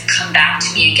kind of come back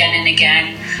to me again and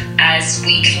again as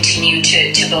we continue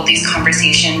to build these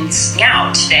conversations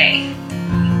now, today.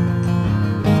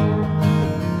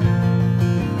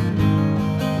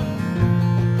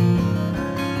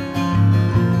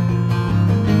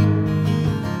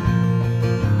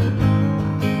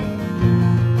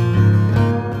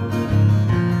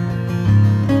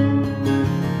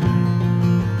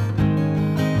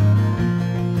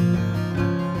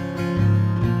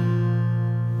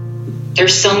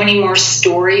 There's so many more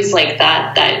stories like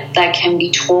that can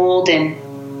be told, and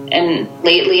and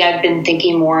lately I've been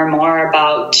thinking more and more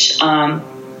about, what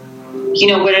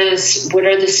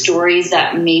are the stories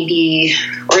that maybe,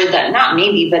 or that not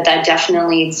maybe, but that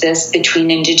definitely exist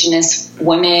between Indigenous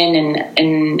women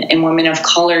and women of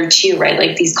color too, right?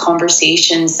 Like these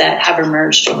conversations that have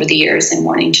emerged over the years, and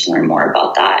wanting to learn more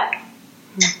about that.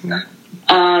 Mm-hmm.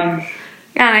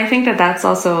 Yeah, and I think that that's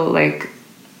also, like,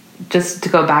 just to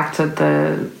go back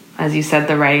to as you said,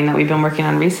 the writing that we've been working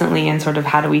on recently, and sort of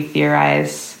how do we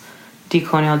theorize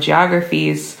decolonial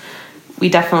geographies, we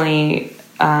definitely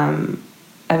have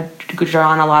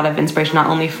drawn a lot of inspiration, not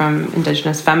only from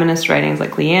Indigenous feminist writings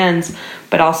like Leanne's,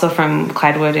 but also from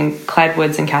Clyde Woods and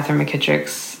Catherine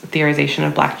McKittrick's theorization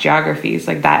of Black geographies.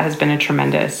 Like, that has been a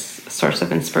tremendous source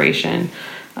of inspiration.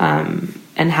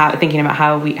 And thinking about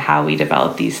how we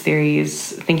develop these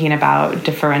theories, thinking about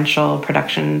differential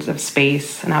productions of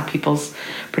space and how peoples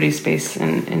produce space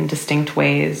in distinct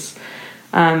ways,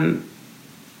 and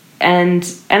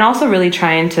also really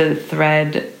trying to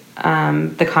thread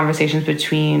the conversations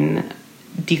between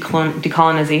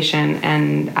decolonization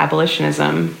and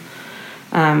abolitionism,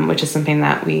 which is something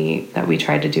that we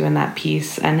tried to do in that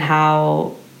piece, and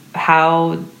how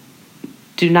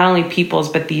do not only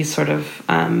peoples but these sort of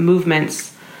movements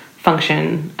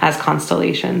function as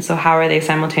constellations. So how are they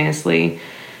simultaneously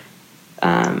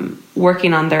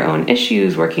working on their own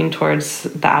issues, working towards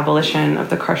the abolition of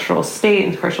the carceral state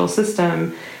and carceral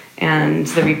system and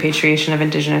the repatriation of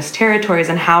Indigenous territories,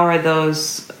 and how are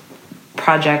those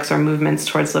projects or movements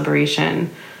towards liberation,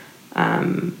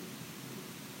 how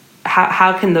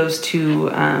can those two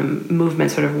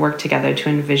movements sort of work together to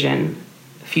envision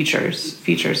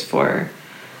futures for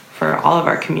all of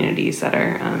our communities that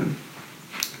are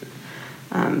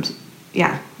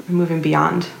moving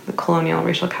beyond the colonial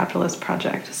racial capitalist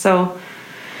project. So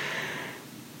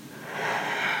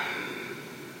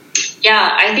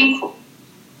yeah, I think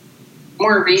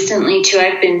more recently too,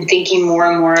 I've been thinking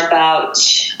more and more about,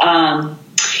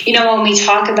 when we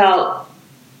talk about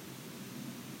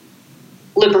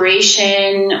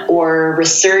liberation or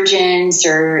resurgence,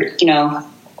 or,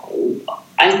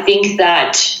 I think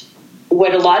that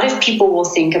what a lot of people will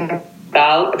think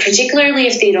about, particularly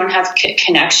if they don't have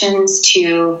connections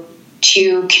to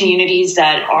communities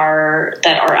that are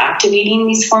activating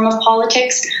these form of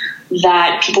politics,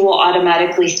 that people will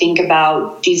automatically think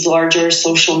about these larger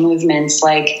social movements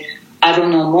like I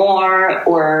Don't Know More,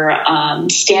 or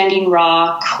Standing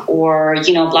Rock, or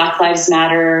Black Lives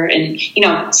Matter, and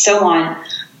so on.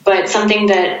 But something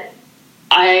that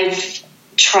I've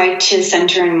tried to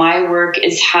center in my work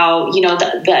is how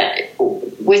that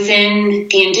within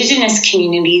the Indigenous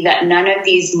community, that none of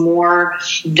these more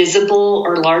visible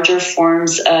or larger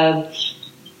forms of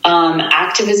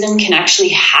activism can actually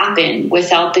happen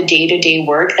without the day-to-day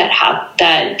work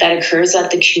that occurs at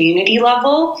the community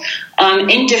level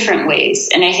in different ways.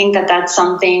 And I think that that's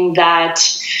something that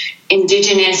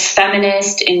Indigenous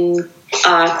feminist and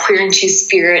queer and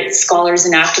two-spirit scholars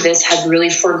and activists have really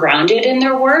foregrounded in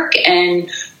their work,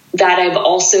 and that I've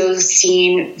also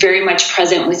seen very much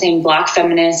present within Black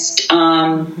feminist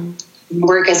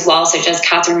work as well, such as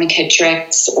Catherine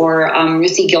McKittrick's or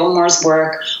Ruthie Gilmore's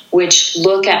work, which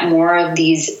look at more of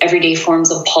these everyday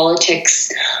forms of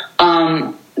politics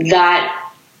that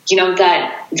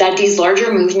these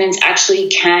larger movements actually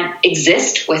can't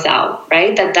exist without,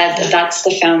 right? That's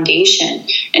the foundation.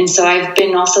 And so I've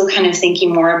been also kind of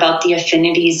thinking more about the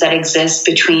affinities that exist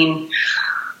between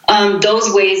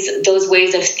those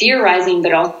ways of theorizing,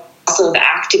 but also of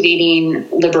activating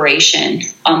liberation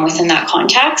within that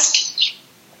context.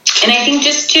 And I think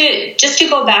just to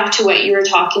go back to what you were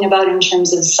talking about in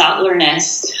terms of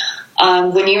settlerness,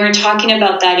 when you were talking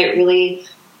about that, it really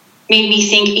made me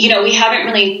think, we haven't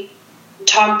really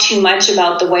talked too much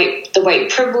about the white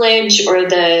privilege or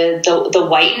the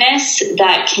whiteness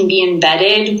that can be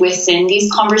embedded within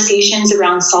these conversations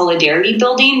around solidarity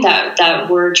building that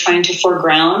we're trying to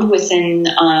foreground within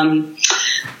a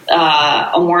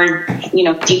more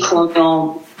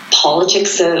decolonial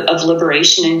politics of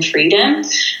liberation and freedom.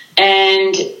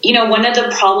 And, one of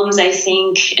the problems, I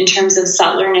think, in terms of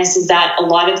settlerness is that a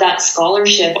lot of that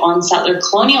scholarship on settler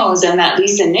colonialism, at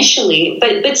least initially,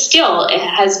 but still, it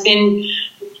has been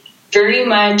very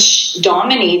much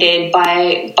dominated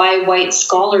by white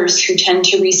scholars who tend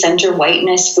to recenter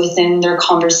whiteness within their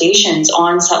conversations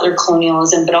on settler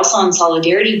colonialism, but also on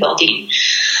solidarity building.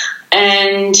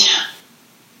 And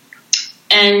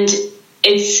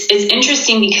it's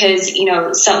interesting because,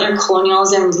 settler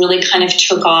colonialism really kind of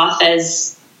took off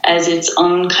as its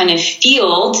own kind of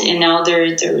field. And now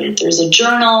there's a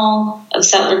journal of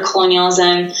settler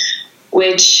colonialism,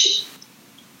 which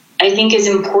I think is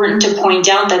important to point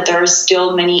out that there are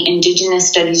still many Indigenous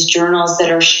studies journals that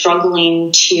are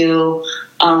struggling to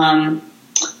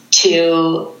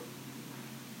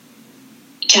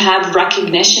have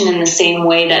recognition in the same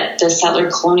way that the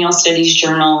Settler Colonial Studies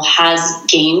Journal has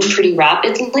gained pretty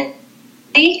rapidly.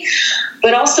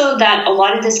 But also that a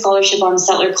lot of the scholarship on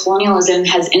settler colonialism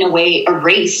has in a way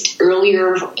erased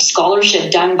earlier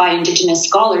scholarship done by Indigenous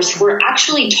scholars who were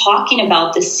actually talking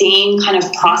about the same kind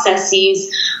of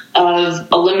processes of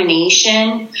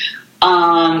elimination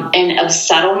and of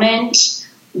settlement,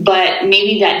 but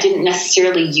maybe that didn't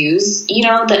necessarily use,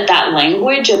 that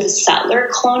language of settler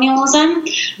colonialism,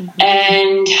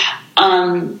 and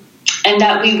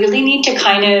that we really need to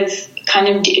kind of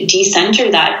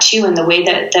decenter that too in the way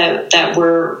that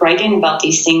we're writing about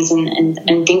these things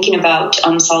and thinking about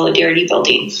solidarity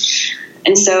building.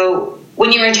 And so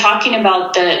when you were talking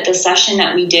about the session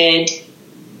that we did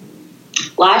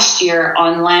last year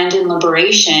on land and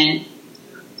liberation,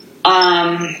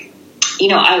 I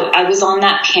was on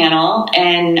that panel,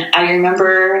 and I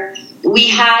remember we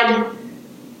had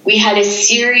a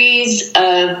series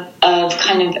of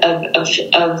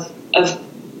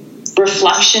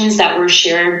reflections that were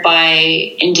shared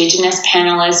by Indigenous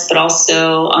panelists, but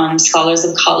also scholars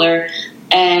of color.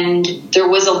 And there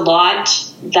was a lot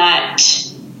that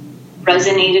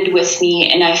resonated with me,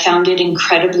 and I found it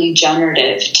incredibly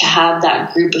generative to have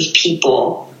that group of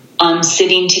people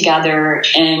sitting together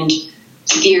and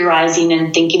theorizing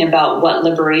and thinking about what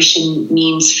liberation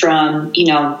means from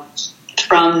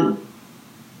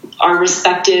our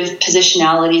respective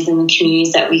positionalities in the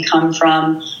communities that we come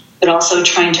from, but also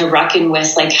trying to reckon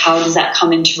with, like, how does that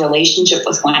come into relationship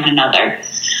with one another?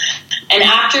 And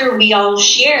after we all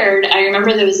shared, I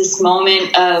remember there was this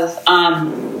moment of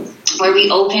where we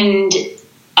opened it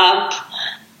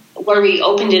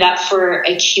up for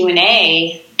a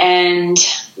Q&A, and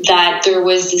that there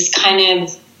was this kind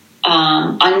of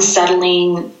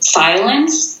unsettling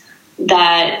silence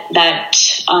that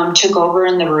took over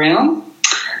in the room.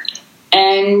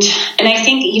 And I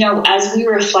think, as we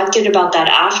reflected about that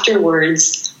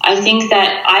afterwards, I think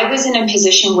that I was in a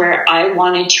position where I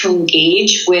wanted to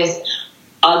engage with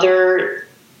other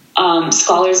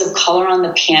scholars of color on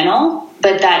the panel,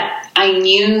 but that I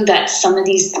knew that some of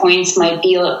these points might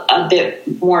be a bit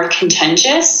more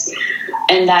contentious,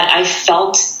 and that I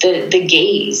felt the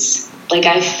gaze. Like,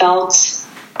 I felt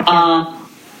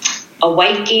a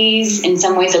white gaze, in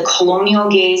some ways a colonial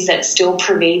gaze that still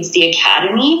pervades the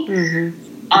academy. Mm-hmm.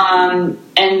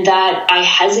 And that I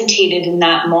hesitated in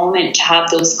that moment to have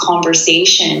those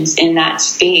conversations in that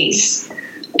space.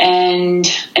 And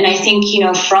I think,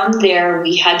 from there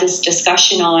we had this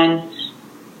discussion on,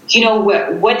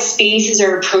 what spaces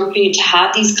are appropriate to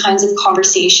have these kinds of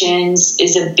conversations.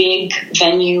 Is a big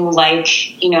venue like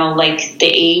the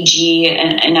AAG,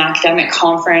 an academic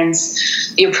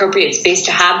conference, the appropriate space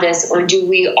to have this? Or do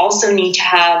we also need to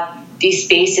have these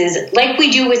spaces like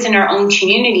we do within our own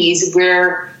communities,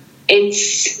 where it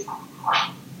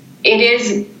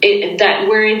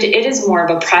is more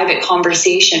of a private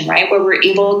conversation, right? Where we're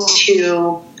able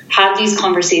to have these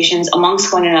conversations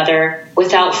amongst one another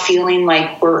without feeling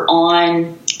like we're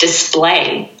on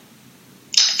display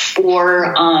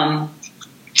for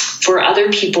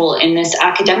other people in this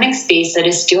academic space that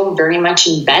is still very much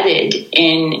embedded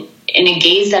in a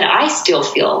gaze that I still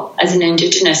feel as an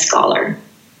Indigenous scholar.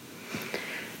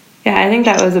 Yeah, I think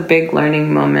that was a big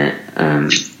learning moment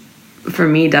for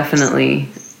me, definitely,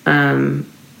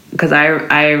 because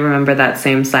I remember that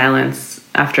same silence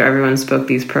after everyone spoke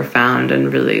these profound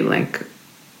and really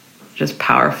just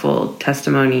powerful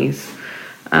testimonies.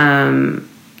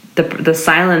 The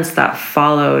silence that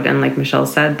followed, and like Michelle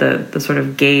said, the sort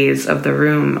of gaze of the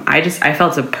room, I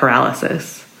felt a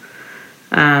paralysis.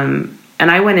 And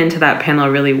I went into that panel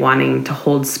really wanting to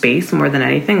hold space more than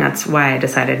anything. That's why I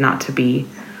decided not to be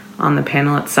on the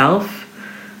panel itself.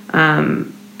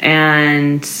 And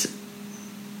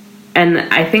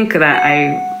I think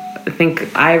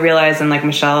I realized, and like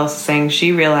Michelle was saying,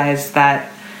 she realized that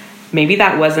maybe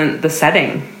that wasn't the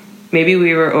setting. Maybe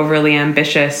we were overly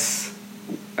ambitious,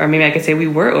 or maybe I could say we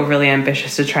were overly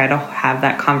ambitious to try to have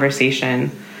that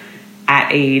conversation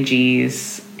at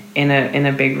AAGs in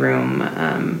a big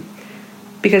room,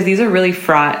 because these are really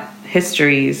fraught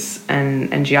histories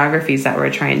and geographies that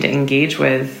we're trying to engage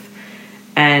with,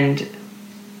 and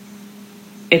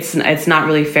it's not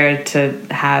really fair to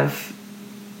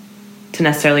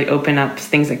necessarily open up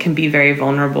things that can be very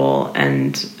vulnerable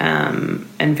and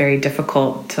very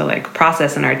difficult to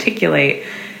process and articulate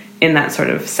in that sort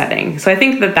of setting. So I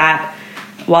think that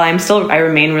while I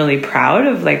remain really proud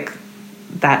of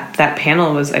that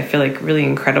panel was, I feel like, really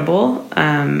incredible.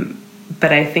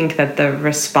 But I think that the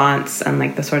response and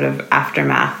like the sort of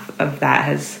aftermath of that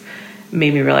has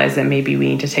made me realize that maybe we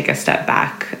need to take a step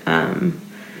back. And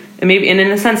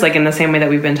in a sense, like in the same way that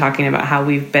we've been talking about how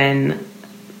we've been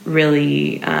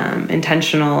really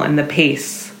intentional in the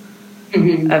pace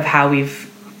of how we've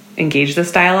engaged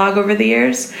this dialogue over the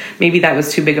years, maybe that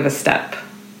was too big of a step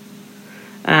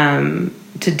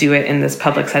to do it in this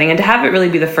public setting, and to have it really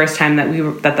be the first time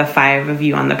that the five of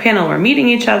you on the panel were meeting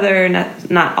each other,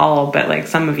 not all, but like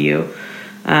some of you,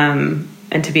 and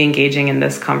to be engaging in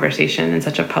this conversation in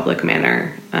such a public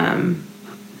manner.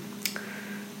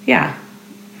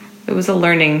 It was a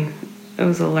learning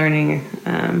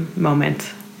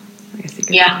moment, I guess you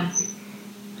could say.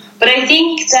 But I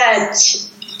think that,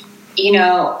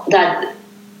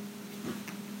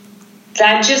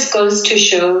 that just goes to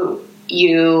show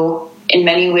you in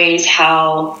many ways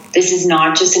how this is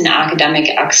not just an academic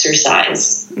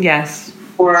exercise. Yes.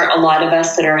 For a lot of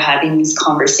us that are having these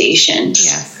conversations.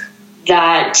 Yes.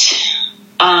 That,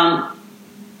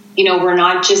 we're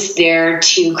not just there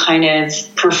to kind of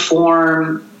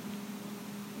perform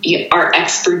our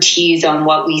expertise on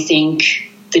what we think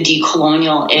the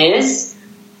decolonial is,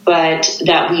 but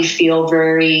that we feel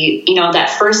very, that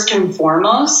first and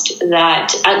foremost,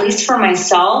 that at least for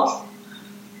myself,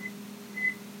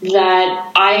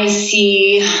 that I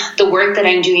see the work that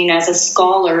I'm doing as a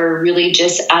scholar really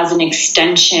just as an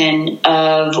extension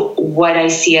of what I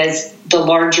see as the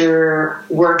larger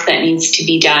work that needs to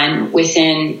be done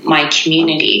within my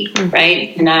community,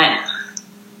 right? And that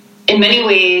in many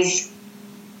ways,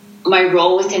 my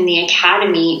role within the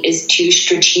academy is to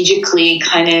strategically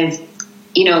kind of,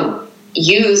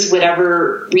 use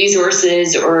whatever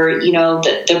resources or,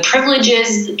 the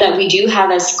privileges that we do have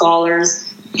as scholars,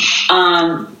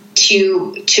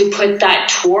 to put that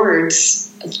towards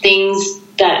things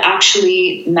that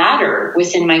actually matter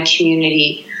within my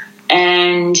community.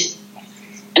 And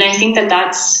I think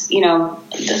that's,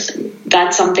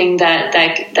 that's something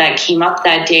that came up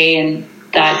that day, and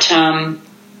that,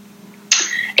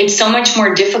 it's so much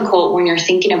more difficult when you're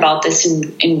thinking about this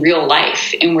in real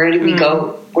life, and where do we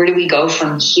go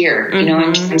from here, in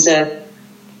terms of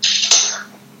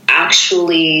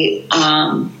actually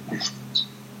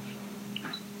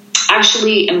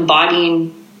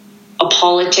embodying a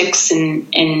politics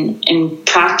and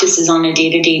practices on a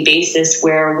day-to-day basis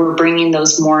where we're bringing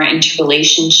those more into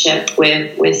relationship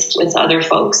with other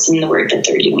folks in the work that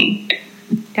they're doing.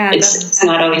 Yeah, it's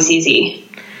not always easy.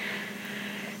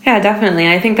 Yeah, definitely.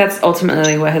 I think that's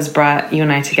ultimately what has brought you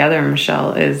and I together,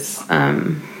 Michelle, is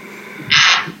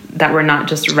that we're not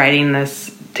just writing this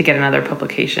to get another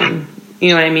publication. You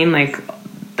know what I mean? Like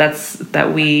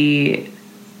we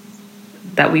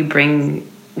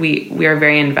are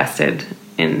very invested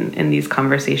in these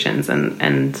conversations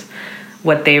and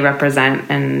what they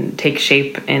represent and take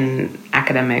shape in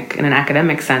an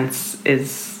academic sense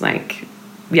is like,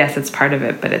 yes, it's part of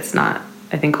it, but it's not.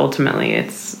 I think ultimately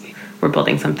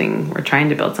we're trying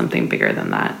to build something bigger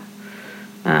than that,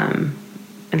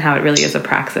 and how it really is a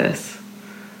praxis.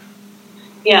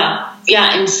 Yeah,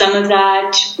 and some of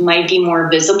that might be more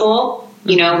visible,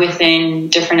 within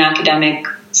different academic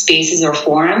spaces or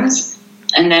forums.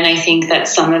 And then I think that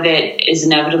some of it is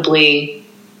inevitably,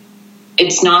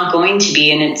 it's not going to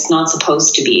be, and it's not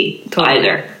supposed to be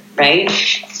either, right?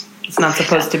 It's not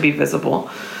supposed to be visible.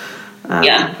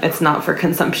 It's not for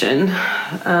consumption.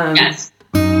 Yes.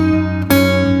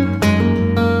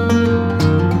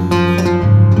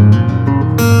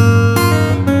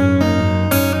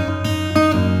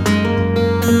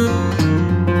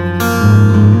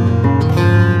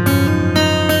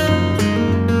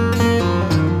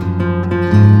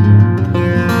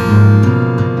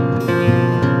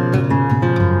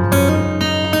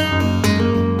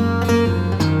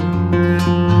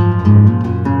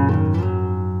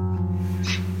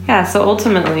 So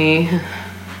ultimately,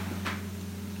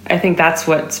 I think that's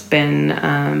what's been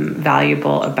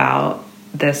valuable about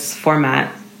this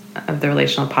format of the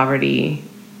Relational Poverty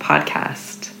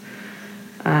podcast,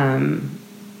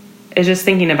 is just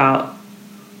thinking about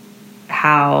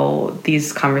how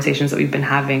these conversations that we've been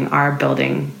having are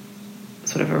building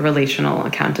sort of a relational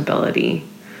accountability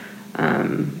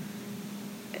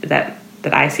that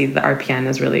I see the RPN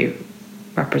is really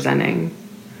representing.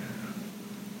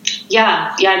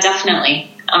 Yeah, definitely.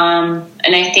 And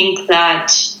I think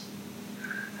that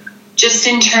just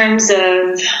in terms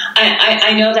of,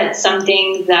 I know that's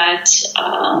something that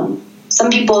some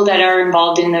people that are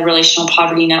involved in the Relational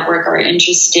Poverty Network are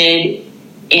interested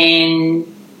in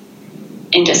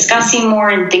discussing more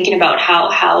and thinking about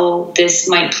how this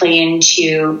might play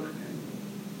into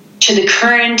to the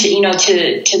current,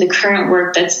 to the current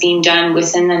work that's being done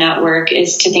within the network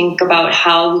is to think about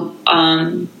how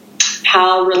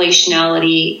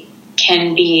relationality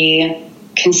can be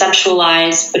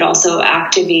conceptualized, but also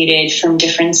activated from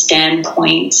different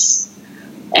standpoints.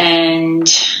 And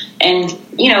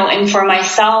for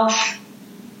myself,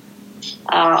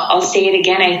 I'll say it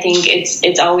again. I think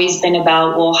it's always been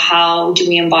about, well, how do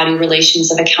we embody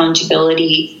relations of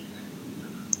accountability?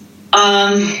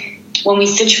 When we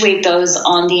situate those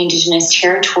on the Indigenous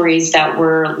territories that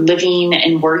we're living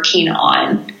and working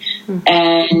on.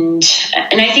 And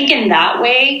I think in that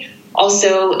way,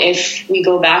 also, if we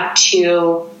go back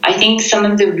to, I think some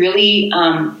of the really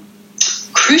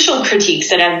crucial critiques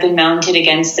that have been mounted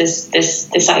against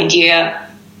this idea,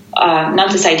 not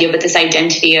this idea, but this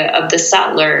identity of the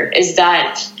settler, is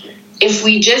that if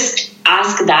we just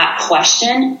ask that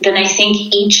question, then I think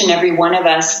each and every one of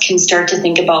us can start to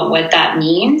think about what that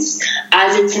means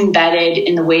as it's embedded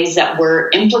in the ways that we're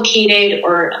implicated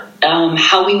or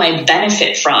how we might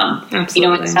benefit from.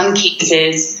 Absolutely. In some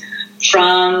cases,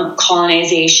 from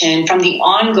colonization, from the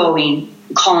ongoing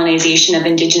colonization of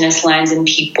Indigenous lands and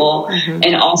people,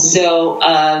 and also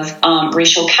of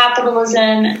racial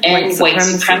capitalism and white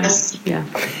supremacy. Yeah.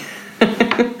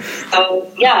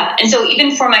 And so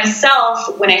even for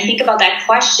myself, when I think about that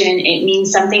question, it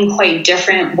means something quite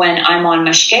different when I'm on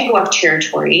Mushkegowuk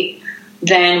territory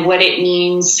than what it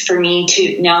means for me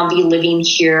to now be living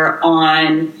here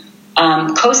on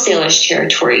Coast Salish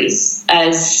territories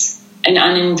as an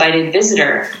uninvited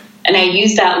visitor. And I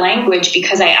use that language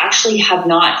because I actually have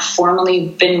not formally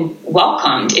been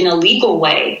welcomed in a legal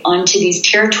way onto these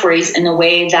territories in the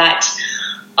way that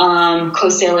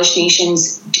Coast Salish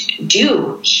nations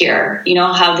do here,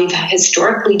 how they've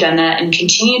historically done that and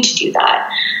continue to do that.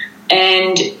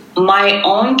 And my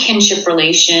own kinship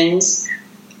relations,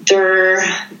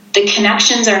 the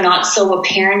connections are not so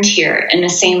apparent here in the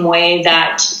same way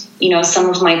that, some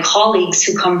of my colleagues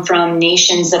who come from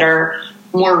nations that are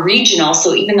more regional.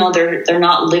 So even though they're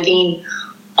not living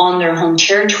on their home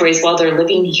territories while they're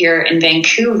living here in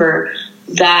Vancouver,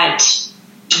 that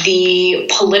the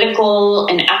political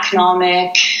and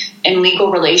economic and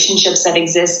legal relationships that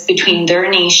exist between their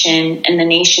nation and the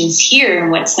nations here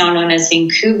in what's now known as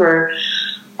Vancouver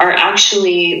are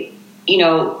actually,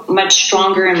 much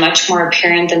stronger and much more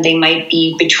apparent than they might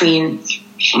be between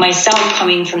myself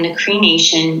coming from the Cree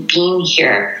Nation being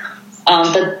here.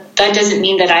 But that doesn't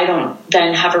mean that I don't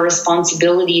then have a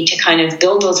responsibility to kind of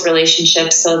build those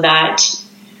relationships so that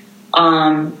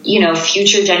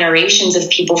future generations of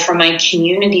people from my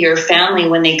community or family,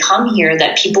 when they come here,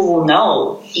 that people will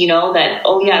know, that,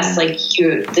 oh yes, like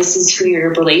this is who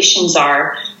your relations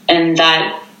are, and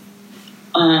that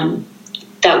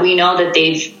that we know that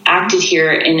they've acted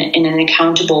here in an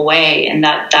accountable way, and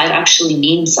that actually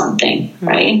means something,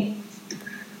 right?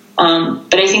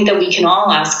 But I think that we can all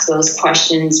ask those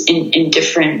questions in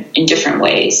different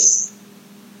ways.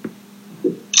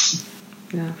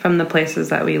 Yeah, from the places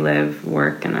that we live,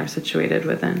 work, and are situated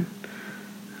within.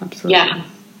 Absolutely. Yeah.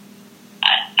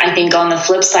 I think on the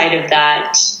flip side of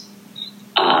that,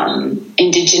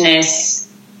 Indigenous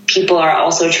people are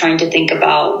also trying to think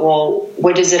about, well,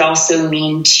 what does it also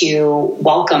mean to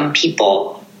welcome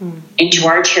people into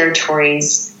our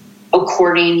territories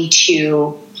according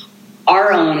to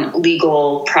our own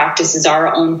legal practices,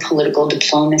 our own political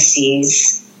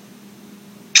diplomacies,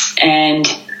 and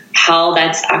how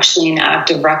that's actually an act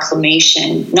of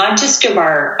reclamation, not just of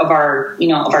our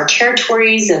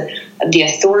territories, of the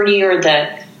authority or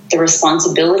the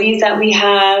responsibilities that we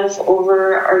have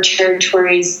over our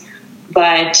territories,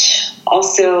 but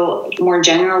also more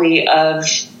generally of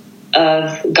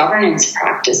governance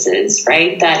practices,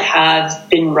 right, that have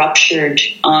been ruptured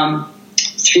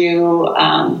through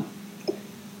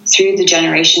the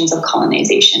generations of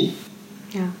colonization.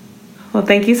 Yeah. Well,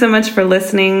 thank you so much for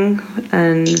listening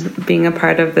and being a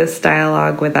part of this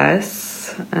dialogue with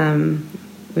us.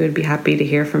 We would be happy to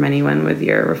hear from anyone with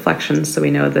your reflections, so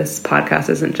we know this podcast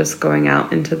isn't just going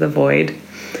out into the void.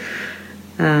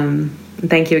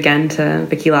 Thank you again to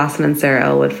Vicki Lawson and Sarah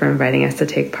Elwood for inviting us to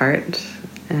take part,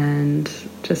 and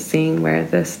just seeing where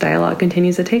this dialogue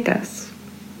continues to take us.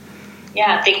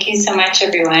 Yeah, thank you so much,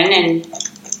 everyone. And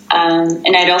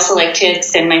I'd also like to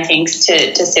extend my thanks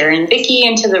to Sarah and Vicki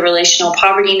and to the Relational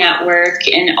Poverty Network,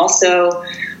 and also,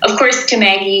 of course, to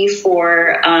Maggie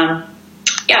for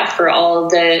all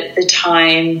the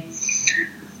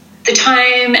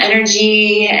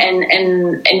energy,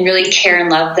 and really care and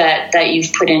love that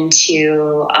you've put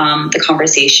into the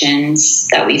conversations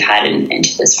that we've had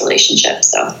into this relationship.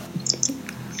 So,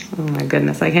 Oh my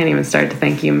goodness, I can't even start to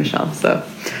thank you, Michelle. So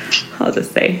I'll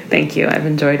just say thank you. I've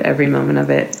enjoyed every moment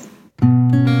of it.